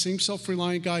self-seeking guy, same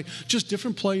self-reliant guy, just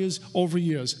different players over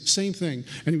years. Same thing.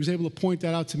 And he was able to point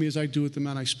that out to me as I do with the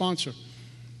man I sponsor.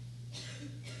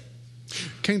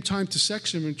 Came time to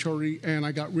sex inventory, and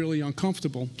I got really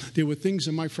uncomfortable. There were things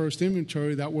in my first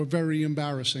inventory that were very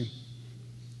embarrassing.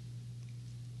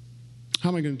 How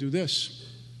am I going to do this?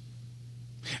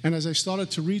 And as I started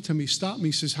to read to him, he stopped me.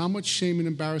 He says, how much shame and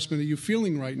embarrassment are you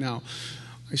feeling right now?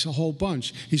 I said, a whole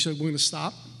bunch. He said, we're going to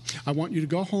stop. I want you to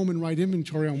go home and write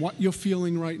inventory on what you're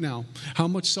feeling right now. How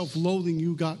much self-loathing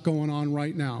you got going on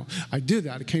right now. I did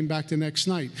that. I came back the next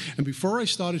night. And before I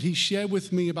started, he shared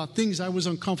with me about things I was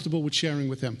uncomfortable with sharing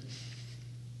with him.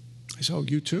 I said, oh,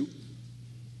 you too?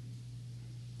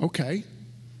 Okay.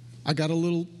 I got a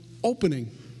little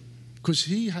opening. Because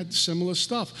he had similar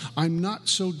stuff. I'm not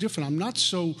so different. I'm not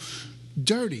so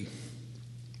dirty.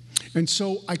 And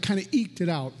so I kind of eked it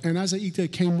out. And as I eked it,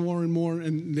 it came more and more,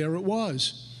 and there it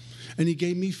was. and he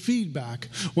gave me feedback.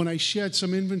 When I shared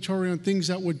some inventory on things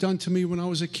that were done to me when I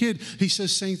was a kid, he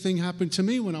says, same thing happened to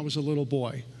me when I was a little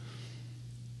boy.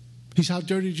 He said, how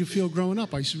dirty did you feel growing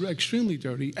up? I said, extremely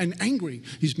dirty and angry.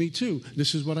 He's, me too.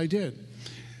 This is what I did.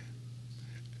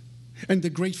 And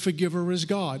the great forgiver is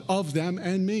God, of them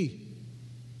and me.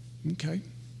 Okay.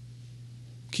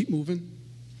 Keep moving.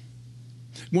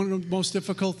 One of the most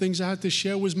difficult things I had to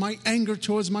share was my anger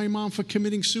towards my mom for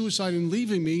committing suicide and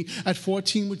leaving me at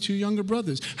 14 with 2 younger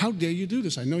brothers. How dare you do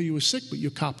this? I know you were sick, but you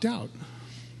copped out.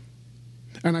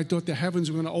 And I thought the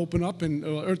heavens were going to open up and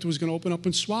earth was going to open up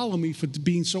and swallow me for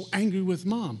being so angry with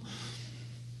Mom.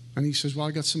 And he says, well,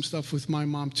 I got some stuff with my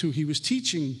mom too. He was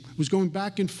teaching, was going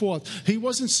back and forth. He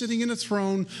wasn't sitting in a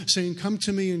throne saying, come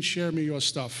to me and share me your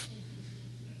stuff.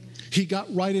 He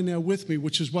got right in there with me,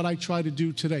 which is what I try to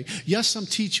do today. Yes, I'm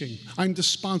teaching. I'm the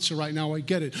sponsor right now. I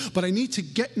get it. But I need to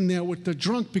get in there with the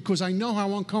drunk because I know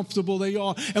how uncomfortable they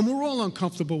are. And we're all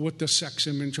uncomfortable with the sex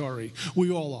inventory.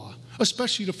 We all are,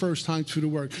 especially the first time through the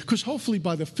work. Because hopefully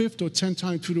by the 5th or 10th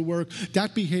time through the work,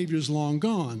 that behavior is long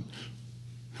gone.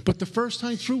 But the first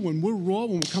time through, when we're raw,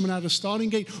 when we're coming out of the starting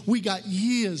gate, we got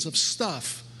years of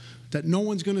stuff that no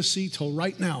one's going to see till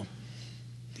right now.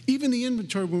 Even the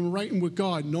inventory, when we're writing with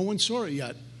God, no one saw it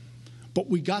yet. But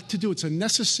we got to do it. It's a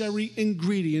necessary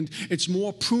ingredient. It's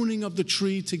more pruning of the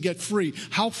tree to get free.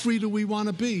 How free do we want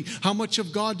to be? How much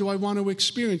of God do I want to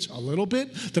experience? A little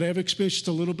bit. Did I ever experience just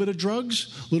a little bit of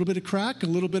drugs, a little bit of crack, a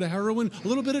little bit of heroin, a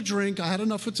little bit of drink? I had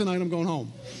enough for tonight. I'm going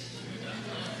home.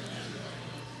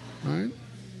 All right?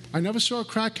 I never saw a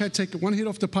crackhead take one hit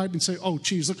off the pipe and say, oh,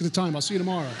 geez, look at the time. I'll see you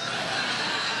tomorrow.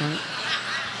 Right?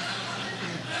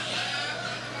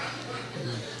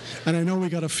 And I know we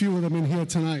got a few of them in here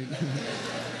tonight.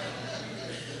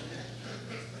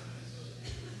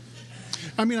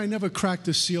 I mean, I never cracked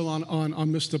the seal on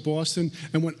Mr. Boston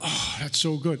and went, oh, that's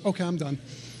so good. Okay, I'm done.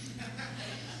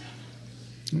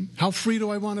 How free do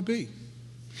I want to be?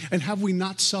 And have we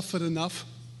not suffered enough?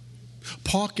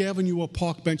 Park Avenue or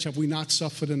Park Bench, have we not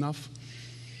suffered enough?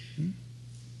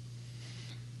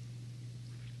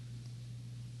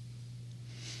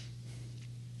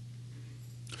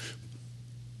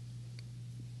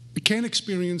 I can't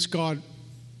experience God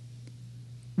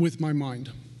with my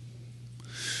mind.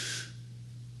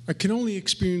 I can only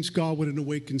experience God with an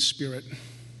awakened spirit.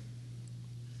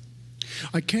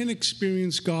 I can't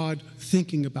experience God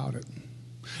thinking about it.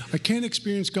 I can't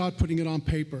experience God putting it on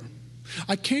paper.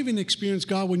 I can't even experience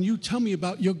God when you tell me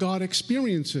about your God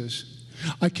experiences.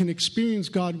 I can experience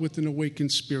God with an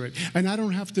awakened spirit. And I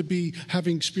don't have to be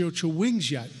having spiritual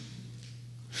wings yet.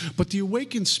 But the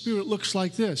awakened spirit looks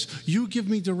like this. You give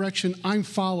me direction, I'm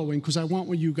following because I want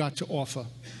what you got to offer.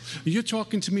 You're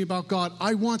talking to me about God.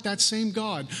 I want that same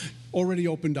God already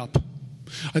opened up.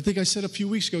 I think I said a few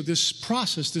weeks ago, this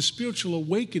process, this spiritual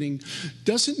awakening,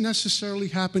 doesn't necessarily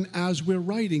happen as we're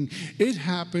writing. It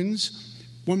happens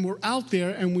when we're out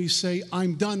there and we say,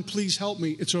 I'm done, please help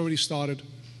me. It's already started.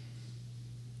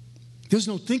 There's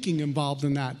no thinking involved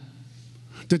in that.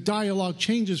 The dialogue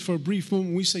changes for a brief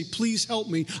moment. We say, please help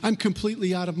me. I'm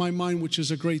completely out of my mind, which is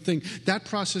a great thing. That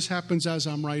process happens as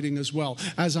I'm writing as well,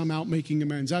 as I'm out making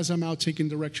amends, as I'm out taking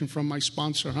direction from my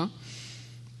sponsor,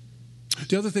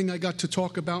 The other thing I got to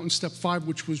talk about in step 5,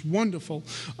 which was wonderful,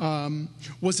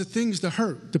 was the things that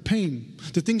hurt, the pain,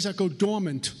 the things that go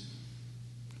dormant.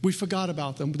 We forgot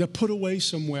about them. They're put away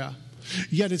somewhere.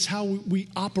 Yet it's how we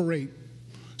operate.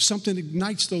 Something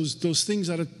ignites those things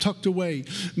that are tucked away.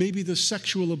 Maybe the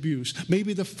sexual abuse,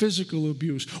 maybe the physical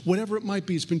abuse, whatever it might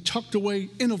be. It's been tucked away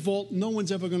in a vault. No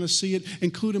one's ever going to see it,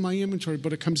 including my inventory,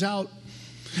 but it comes out.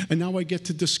 And now I get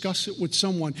to discuss it with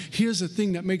someone. Here's the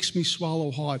thing that makes me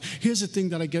swallow hard. Here's the thing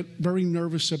that I get very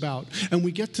nervous about. And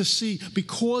we get to see,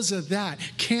 because of that,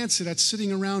 cancer that's sitting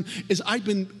around,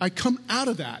 I come out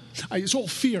of that. It's all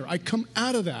fear. I come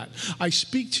out of that. I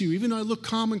speak to you. Even though I look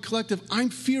calm and collective, I'm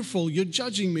fearful. You're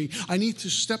judging me. I need to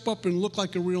step up and look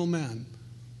like a real man.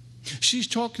 She's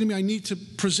talking to me. I need to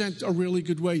present a really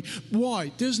good way.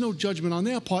 Why? There's no judgment on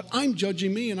their part. I'm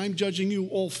judging me and I'm judging you,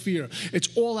 all fear.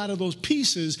 It's all out of those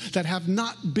pieces that have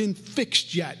not been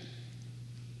fixed yet.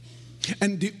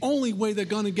 And the only way they're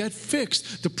going to get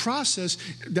fixed, the process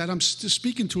that I'm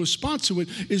speaking to a sponsor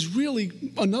with, is really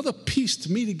another piece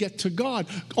to me to get to God.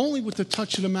 Only with the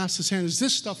touch of the Master's hand is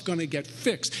this stuff going to get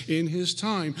fixed in His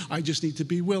time. I just need to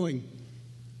be willing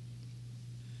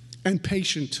and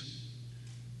patient.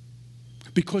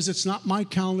 Because it's not my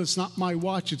calendar, it's not my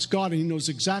watch, it's God, and He knows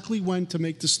exactly when to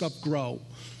make the stuff grow.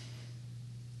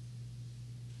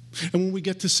 And when we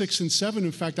get to 6 and 7,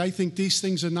 in fact, I think these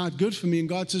things are not good for me, and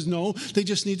God says, no, they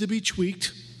just need to be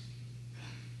tweaked.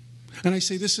 And I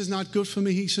say, this is not good for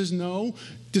me. He says, no,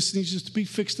 this needs to be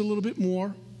fixed a little bit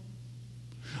more.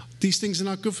 These things are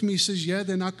not good for me. He says, yeah,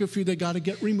 they're not good for you. They got to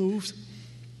get removed.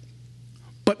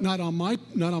 But not on my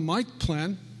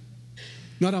plan,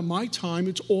 not on my time.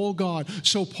 It's all God.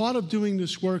 So part of doing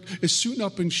this work is suiting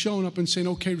up and showing up and saying,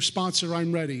 okay, sponsor,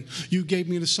 I'm ready. You gave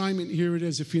me an assignment. Here it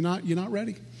is. If you're not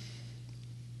ready.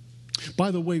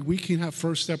 By the way, we can have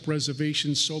First Step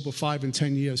reservations sober 5 and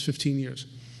 10 years, 15 years.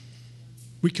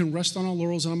 We can rest on our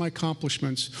laurels and on my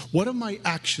accomplishments. What do my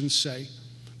actions say?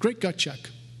 Great gut check.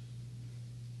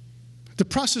 The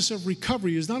process of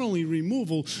recovery is not only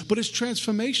removal, but it's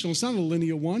transformational. It's not a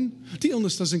linear one. The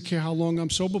illness doesn't care how long I'm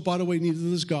sober. By the way,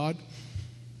 neither does God.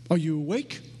 Are you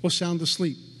awake or sound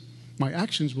asleep? My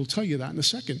actions will tell you that in a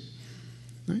second.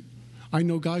 Right? I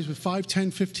know guys with 5,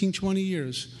 10, 15, 20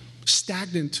 years,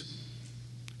 stagnant,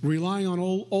 relying on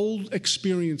old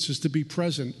experiences to be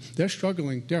present. They're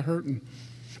struggling. They're hurting.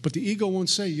 But the ego won't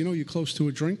say, you know, you're close to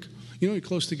a drink. You know you're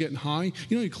close to getting high.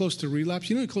 You know you're close to relapse.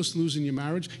 You know you're close to losing your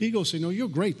marriage. Ego will say, no, you're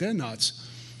great. They're nuts.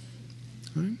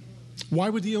 Right? Why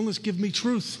would the illness give me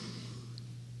truth?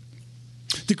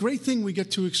 The great thing we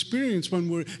get to experience when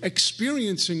we're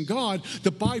experiencing God,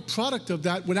 the byproduct of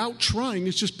that without trying,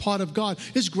 it's just part of God,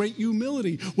 is great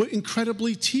humility. We're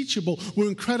incredibly teachable. We're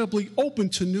incredibly open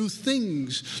to new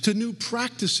things, to new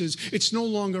practices. It's no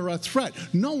longer a threat.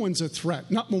 No one's a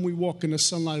threat, not when we walk in the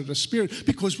sunlight of the Spirit,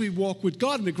 because we walk with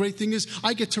God. And the great thing is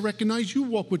I get to recognize you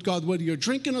walk with God, whether you're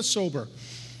drinking or sober.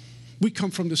 We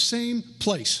come from the same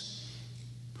place.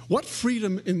 What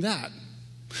freedom in that?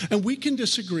 And we can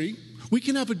disagree. We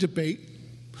can have a debate.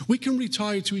 We can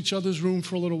retire to each other's room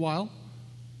for a little while.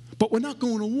 But we're not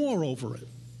going to war over it.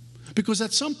 Because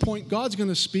at some point, God's going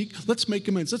to speak. Let's make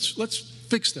amends. Let's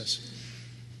fix this.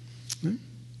 Right?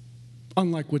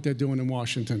 Unlike what they're doing in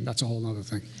Washington. That's a whole other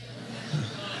thing.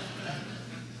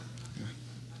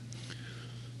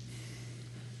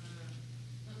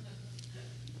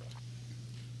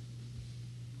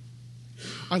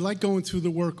 I like going through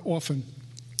the work often.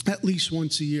 At least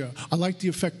once a year. I like the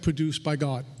effect produced by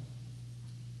God.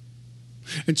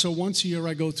 And so once a year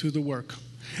I go through the work.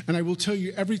 And I will tell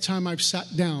you, every time I've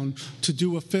sat down to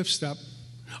do a fifth step,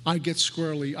 I get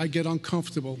squirrely, I get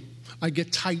uncomfortable, I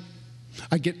get tight,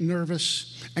 I get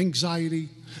nervous, anxiety,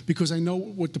 because I know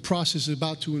what the process is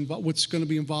about to involve, what's going to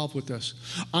be involved with this.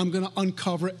 I'm going to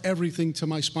uncover everything to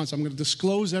my sponsor. I'm going to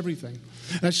disclose everything.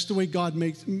 That's just the way God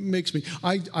makes me.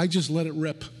 I just let it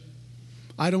rip.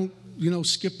 I don't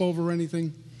skip over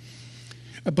anything.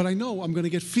 But I know I'm going to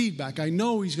get feedback. I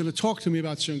know he's going to talk to me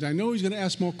about certain things. I know he's going to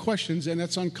ask more questions, and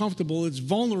that's uncomfortable. It's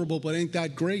vulnerable, but ain't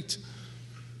that great?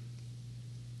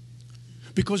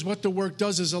 Because what the work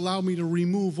does is allow me to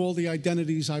remove all the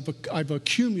identities I've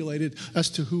accumulated as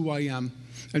to who I am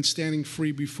and standing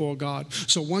free before God.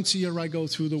 So once a year I go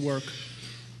through the work.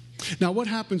 Now, what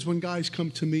happens when guys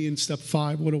come to me in step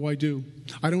 5? What do?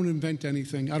 I don't invent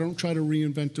anything. I don't try to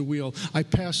reinvent the wheel. I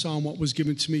pass on what was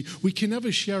given to me. We can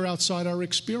never share outside our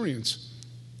experience.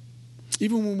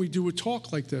 Even when we do a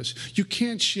talk like this, you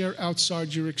can't share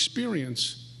outside your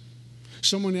experience.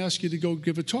 Someone asks you to go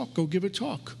give a talk, go give a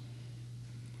talk.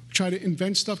 Try to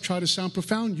invent stuff, try to sound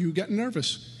profound, you get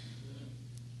nervous.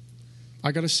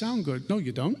 I got to sound good. No,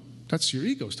 you don't. That's your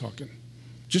ego's talking.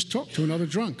 Just talk to another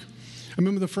drunk. I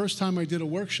remember the first time I did a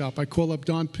workshop, I called up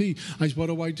Don P. I said, what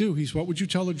do I do? He said, what would you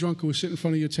tell a drunk who was sitting in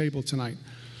front of your table tonight?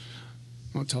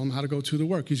 I'll tell him how to go through the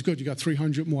work. He's good. You got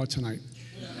 300 more tonight.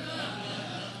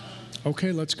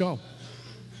 Okay, let's go.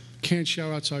 Can't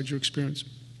share outside your experience.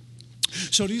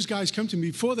 So these guys come to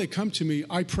me. Before they come to me,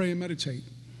 I pray and meditate.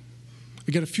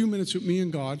 I get a few minutes with me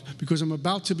and God because I'm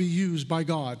about to be used by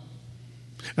God.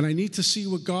 And I need to see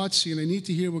what God sees, and I need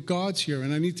to hear what God's hearing,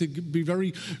 and I need to be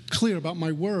very clear about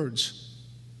my words.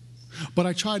 But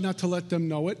I try not to let them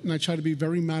know it, and I try to be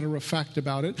very matter-of-fact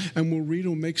about it, and we'll read,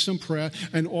 we'll make some prayer,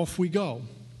 and off we go.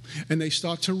 And they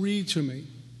start to read to me.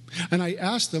 And I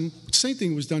ask them, same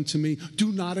thing was done to me,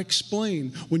 do not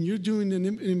explain. When you're doing an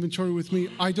inventory with me,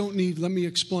 let me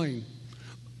explain.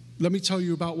 Let me tell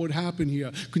you about what happened here.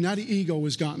 Because now the ego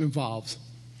has gotten involved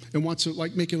and wants to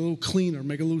make it a little cleaner,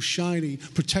 make it a little shiny,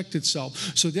 protect itself.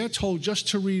 So they're told just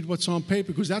to read what's on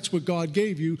paper because that's what God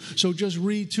gave you, so just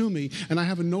read to me. And I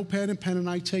have a notepad and pen and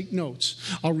I take notes.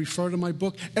 I'll refer to my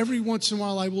book. Every once in a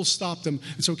while I will stop them.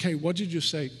 It's okay, what did you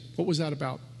say? What was that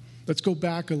about? Let's go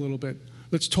back a little bit.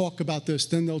 Let's talk about this.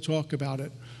 Then they'll talk about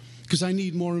it because I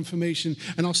need more information.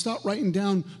 And I'll start writing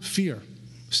down fear,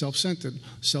 self-centered,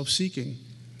 self-seeking,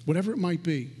 whatever it might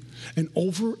be. And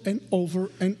over and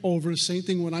over and over, same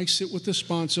thing when I sit with the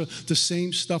sponsor, the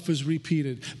same stuff is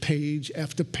repeated. Page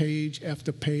after page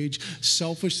after page.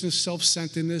 Selfishness,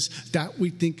 self-centeredness, that we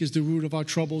think is the root of our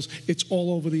troubles. It's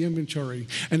all over the inventory.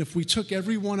 And if we took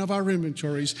every one of our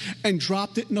inventories and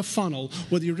dropped it in a funnel,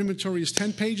 whether your inventory is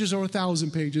 10 pages or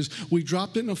 1,000 pages, we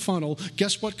dropped it in a funnel,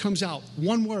 guess what comes out?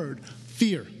 One word: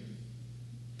 fear.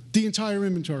 The entire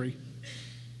inventory.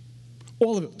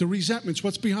 All of it. The resentments.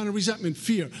 What's behind a resentment?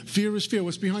 Fear. Fear is fear.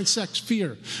 What's behind sex?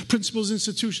 Fear. Principles,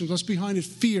 institutions. What's behind it?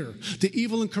 Fear. The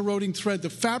evil and corroding thread. The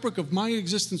fabric of my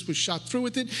existence was shot through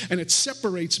with it, and it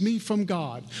separates me from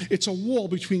God. It's a wall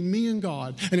between me and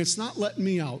God, and it's not letting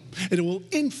me out. And it will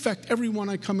infect everyone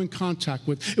I come in contact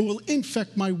with. It will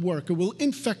infect my work. It will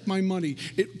infect my money.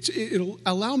 It'll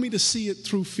allow me to see it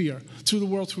through fear, through the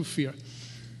world through fear.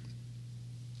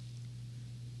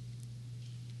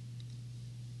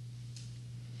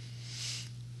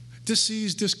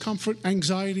 Disease, discomfort,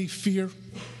 anxiety, fear.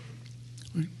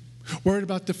 Right? Worried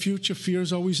about the future. Fear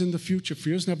is always in the future.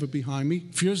 Fear is never behind me.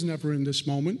 Fear is never in this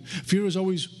moment. Fear is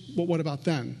always, well, what about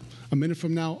then? A minute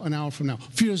from now, an hour from now.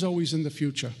 Fear is always in the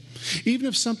future. Even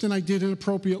if something I did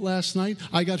inappropriate last night,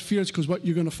 I got fears because what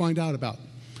you're going to find out about.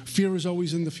 Fear is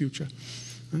always in the future.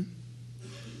 Right?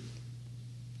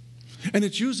 And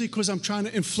it's usually because I'm trying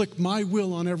to inflict my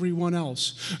will on everyone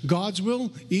else. God's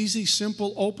will, easy,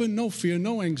 simple, open, no fear,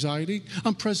 no anxiety.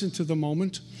 I'm present to the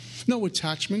moment. No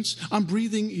attachments. I'm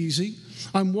breathing easy.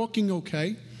 I'm walking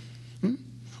okay.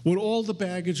 With all the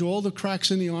baggage, all the cracks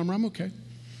in the armor, I'm okay.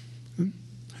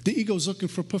 The ego's looking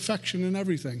for perfection in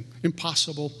everything.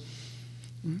 Impossible.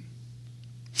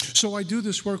 So I do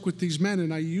this work with these men,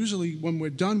 and I usually, when we're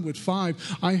done with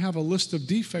 5, I have a list of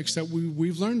defects that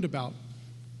we've learned about.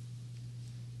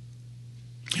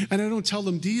 And I don't tell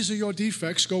them, these are your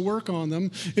defects, go work on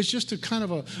them. It's just a kind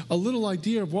of a little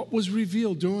idea of what was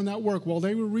revealed during that work. While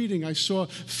they were reading, I saw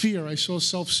fear, I saw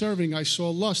self-serving, I saw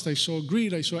lust, I saw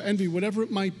greed, I saw envy, whatever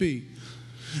it might be.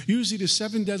 Usually the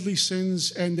 7 deadly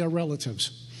sins and their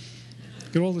relatives.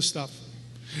 Get all this stuff.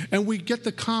 And we get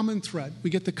the common thread. We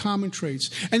get the common traits.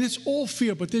 And it's all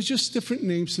fear, but there's just different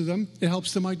names to them. It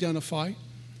helps them identify.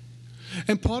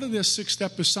 And part of their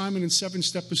 6-step assignment and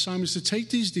 7-step assignment is to take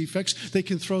these defects. They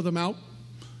can throw them out.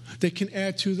 They can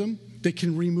add to them. They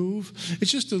can remove. It's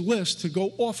just a list to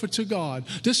go offer to God.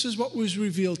 This is what was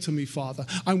revealed to me, Father.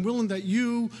 I'm willing that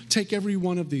you take every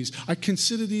one of these. I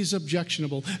consider these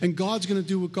objectionable. And God's going to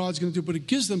do what God's going to do. But it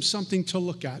gives them something to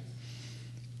look at.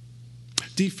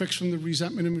 Defects from the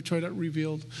resentment inventory that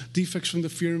revealed. Defects from the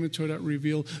fear inventory that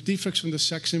revealed. Defects from the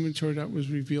sex inventory that was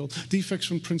revealed. Defects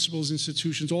from principles,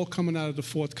 institutions, all coming out of the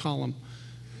 4th column.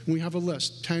 And we have a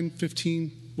list, 10,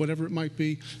 15, whatever it might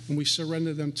be, and we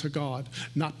surrender them to God.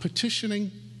 Not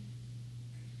petitioning.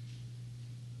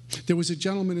 There was a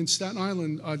gentleman in Staten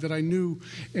Island that I knew,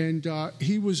 and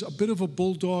he was a bit of a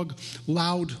bulldog,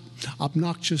 loud,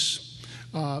 obnoxious,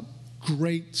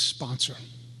 great sponsor.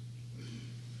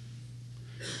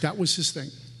 That was his thing.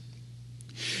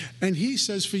 And he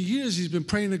says for years he's been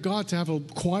praying to God to have a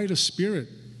quieter spirit,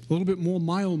 a little bit more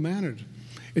mild-mannered.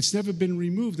 It's never been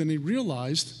removed, and he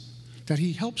realized that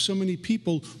he helps so many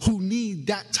people who need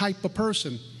that type of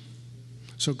person.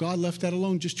 So God left that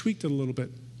alone, just tweaked it a little bit.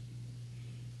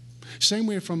 Same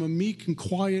way from a meek and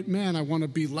quiet man, I want to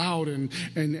be loud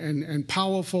and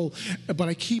powerful, but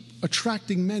I keep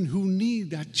attracting men who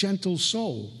need that gentle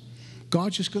soul.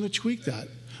 God's just going to tweak that.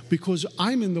 Because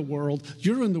I'm in the world,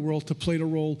 you're in the world to play the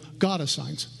role God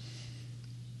assigns.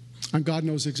 And God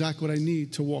knows exactly what I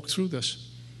need to walk through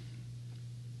this.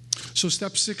 So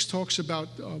step 6 talks about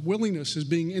willingness as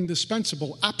being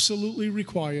indispensable, absolutely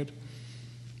required.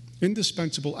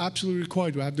 Indispensable, absolutely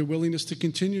required. Do I have the willingness to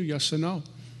continue? Yes or no?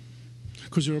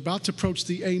 Because we're about to approach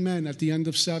the amen at the end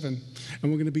of 7. And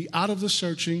we're going to be out of the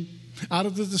searching, out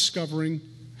of the discovering,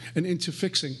 and into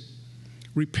fixing,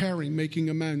 repairing, making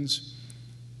amends.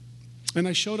 And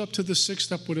I showed up to the 6th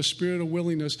step with a spirit of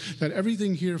willingness that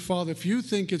everything here, Father, if you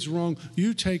think it's wrong,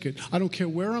 you take it. I don't care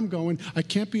where I'm going. I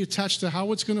can't be attached to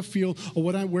how it's going to feel or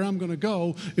where I'm going to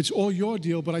go. It's all your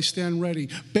deal, but I stand ready.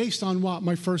 Based on what?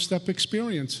 My 1st step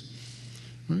experience.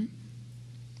 Right?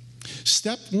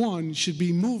 Step 1 should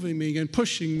be moving me and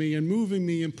pushing me and moving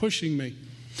me and pushing me.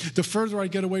 The further I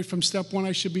get away from step 1,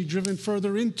 I should be driven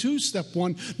further into step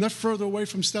 1, not further away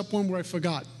from step 1 where I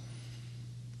forgot.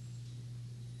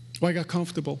 Well, I got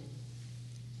comfortable.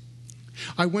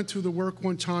 I went through the work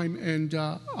one time, and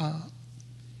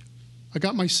I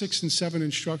got my 6 and 7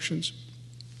 instructions.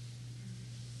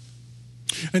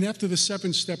 And after the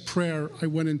 7-step prayer, I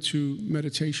went into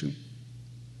meditation.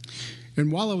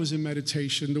 And while I was in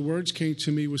meditation, the words came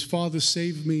to me was, Father,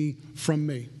 save me from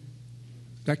me.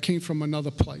 That came from another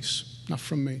place, not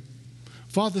from me.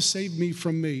 Father, save me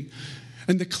from me.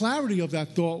 And the clarity of that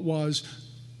thought was,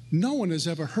 no one has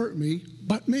ever hurt me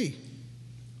but me.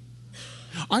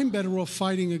 I'm better off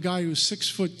fighting a guy who's 6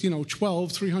 foot,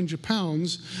 12, 300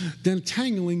 pounds than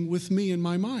tangling with me in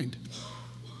my mind.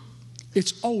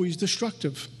 It's always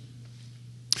destructive.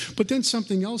 But then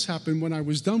something else happened when I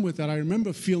was done with that. I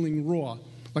remember feeling raw,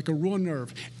 like a raw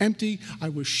nerve, empty. I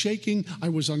was shaking. I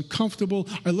was uncomfortable.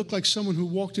 I looked like someone who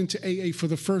walked into AA for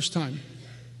the first time.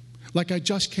 Like I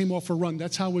just came off a run.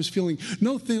 That's how I was feeling.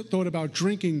 No thought about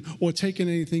drinking or taking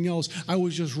anything else. I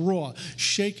was just raw,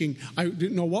 shaking. I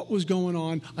didn't know what was going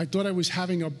on. I thought I was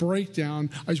having a breakdown.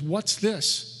 What's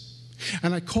this?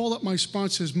 And I called up my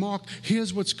sponsor, says, Mark,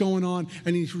 here's what's going on.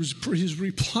 And his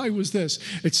reply was this: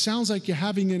 it sounds like you're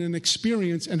having an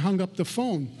experience, and hung up the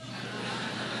phone.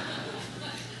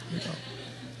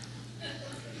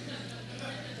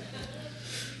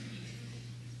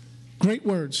 Great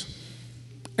words.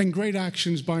 And great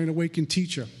actions by an awakened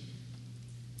teacher.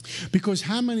 Because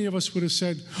how many of us would have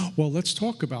said, well, let's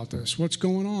talk about this. What's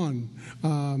going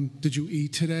on? Did you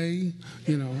eat today?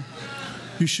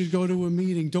 You should go to a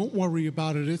meeting. Don't worry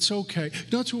about it. It's okay.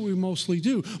 That's what we mostly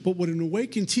do. But with an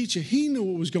awakened teacher, he knew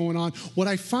what was going on. What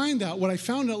I found out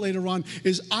later on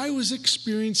is I was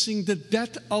experiencing the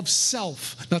death of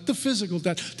self, not the physical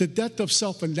death, the death of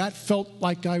self. And that felt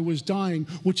like I was dying,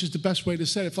 which is the best way to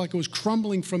say it. It felt like I was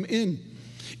crumbling from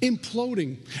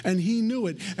imploding, and he knew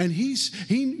it, and he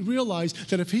realized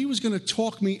that if he was going to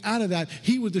talk me out of that,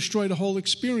 he would destroy the whole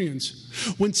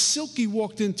experience. When Silky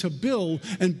walked into Bill,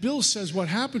 and Bill says what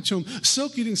happened to him,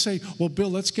 Silky didn't say, well,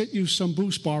 Bill, let's get you some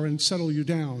Boost Bar and settle you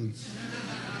down.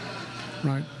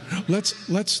 Right?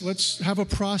 Let's have a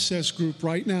process group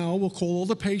right now. We'll call all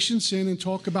the patients in and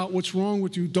talk about what's wrong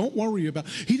with you. Don't worry about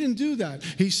it. He didn't do that.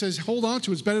 He says, hold on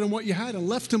to it. It's better than what you had, and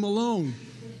left him alone.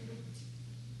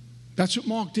 That's what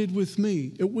Mark did with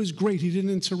me. It was great. He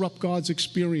didn't interrupt God's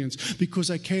experience,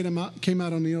 because I came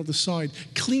out on the other side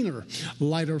cleaner,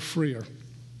 lighter, freer.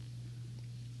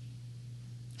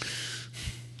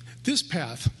 This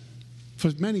path,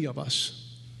 for many of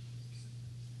us,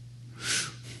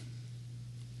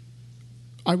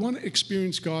 I want to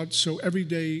experience God so every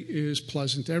day is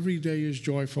pleasant, every day is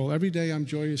joyful, every day I'm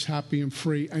joyous, happy, and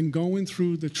free. And going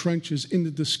through the trenches in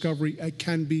the discovery, it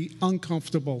can be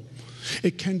uncomfortable.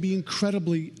 It can be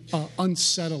incredibly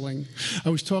unsettling. I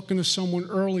was talking to someone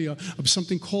earlier of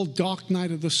something called Dark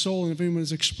Night of the Soul, and if anyone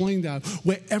has explained that,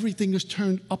 where everything is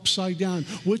turned upside down.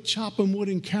 We're chopping wood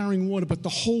and carrying water, but the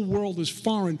whole world is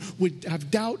foreign. We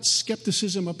have doubt,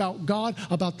 skepticism about God,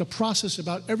 about the process,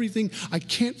 about everything. I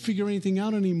can't figure anything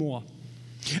out anymore.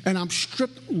 And I'm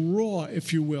stripped raw,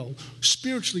 if you will,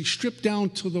 spiritually stripped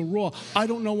down to the raw. I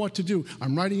don't know what to do.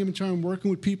 I'm writing inventory, I'm working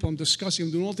with people, I'm discussing,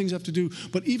 I'm doing all the things I have to do.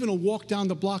 But even a walk down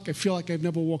the block, I feel like I've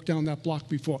never walked down that block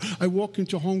before. I walk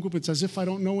into a home group, it's as if I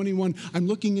don't know anyone. I'm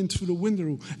looking in through the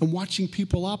window and watching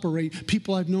people operate,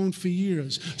 people I've known for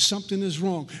years. Something is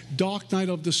wrong. Dark night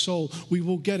of the soul. We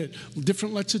will get it.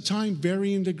 Different lengths of time,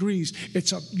 varying degrees.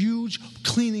 It's a huge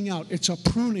cleaning out. It's a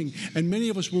pruning. And many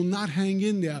of us will not hang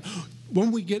in there.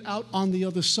 When we get out on the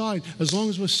other side, as long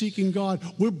as we're seeking God,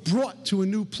 we're brought to a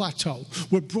new plateau.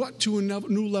 We're brought to a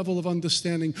new level of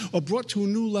understanding, or brought to a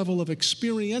new level of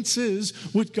experiences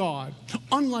with God,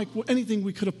 unlike anything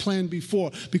we could have planned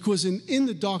before. Because in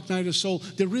the dark night of soul,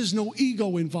 there is no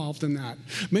ego involved in that.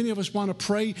 Many of us want to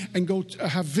pray and go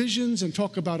have visions and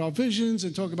talk about our visions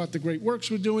and talk about the great works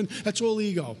we're doing. That's all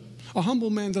ego. A humble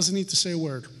man doesn't need to say a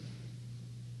word.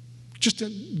 Just to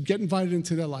get invited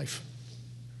into their life.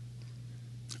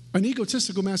 An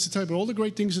egotistical man has to tell you about all the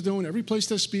great things they're doing, every place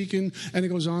they're speaking, and it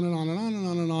goes on and on and on and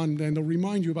on and on, and they'll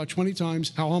remind you about 20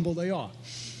 times how humble they are.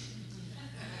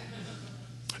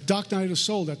 Dark night of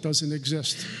soul, that doesn't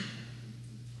exist.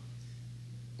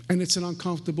 And it's an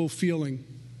uncomfortable feeling.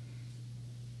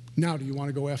 Now, do you want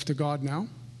to go after God now?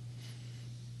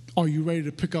 Are you ready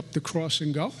to pick up the cross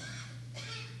and go?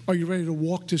 Are you ready to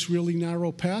walk this really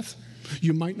narrow path?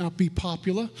 You might not be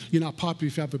popular. You're not popular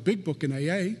if you have a big book in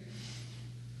AA.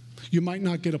 You might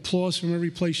not get applause from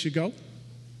every place you go.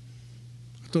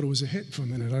 I thought it was a hit for a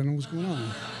minute. I don't know what's going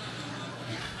on.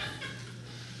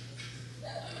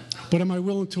 But am I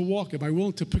willing to walk? Am I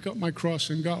willing to pick up my cross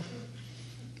and go?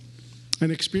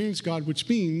 And experience God, which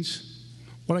means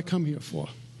what I come here for,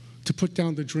 to put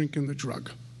down the drink and the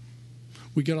drug.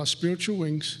 We get our spiritual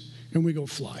wings and we go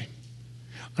fly.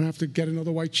 I don't have to get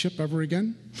another white chip ever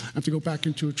again. I have to go back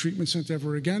into a treatment center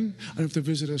ever again. I don't have to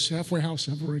visit a halfway house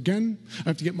ever again. I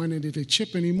have to get my 90-day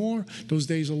chip anymore. Those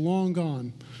days are long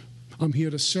gone. I'm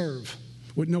here to serve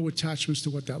with no attachments to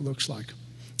what that looks like.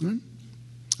 All right?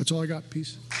 That's all I got.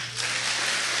 Peace.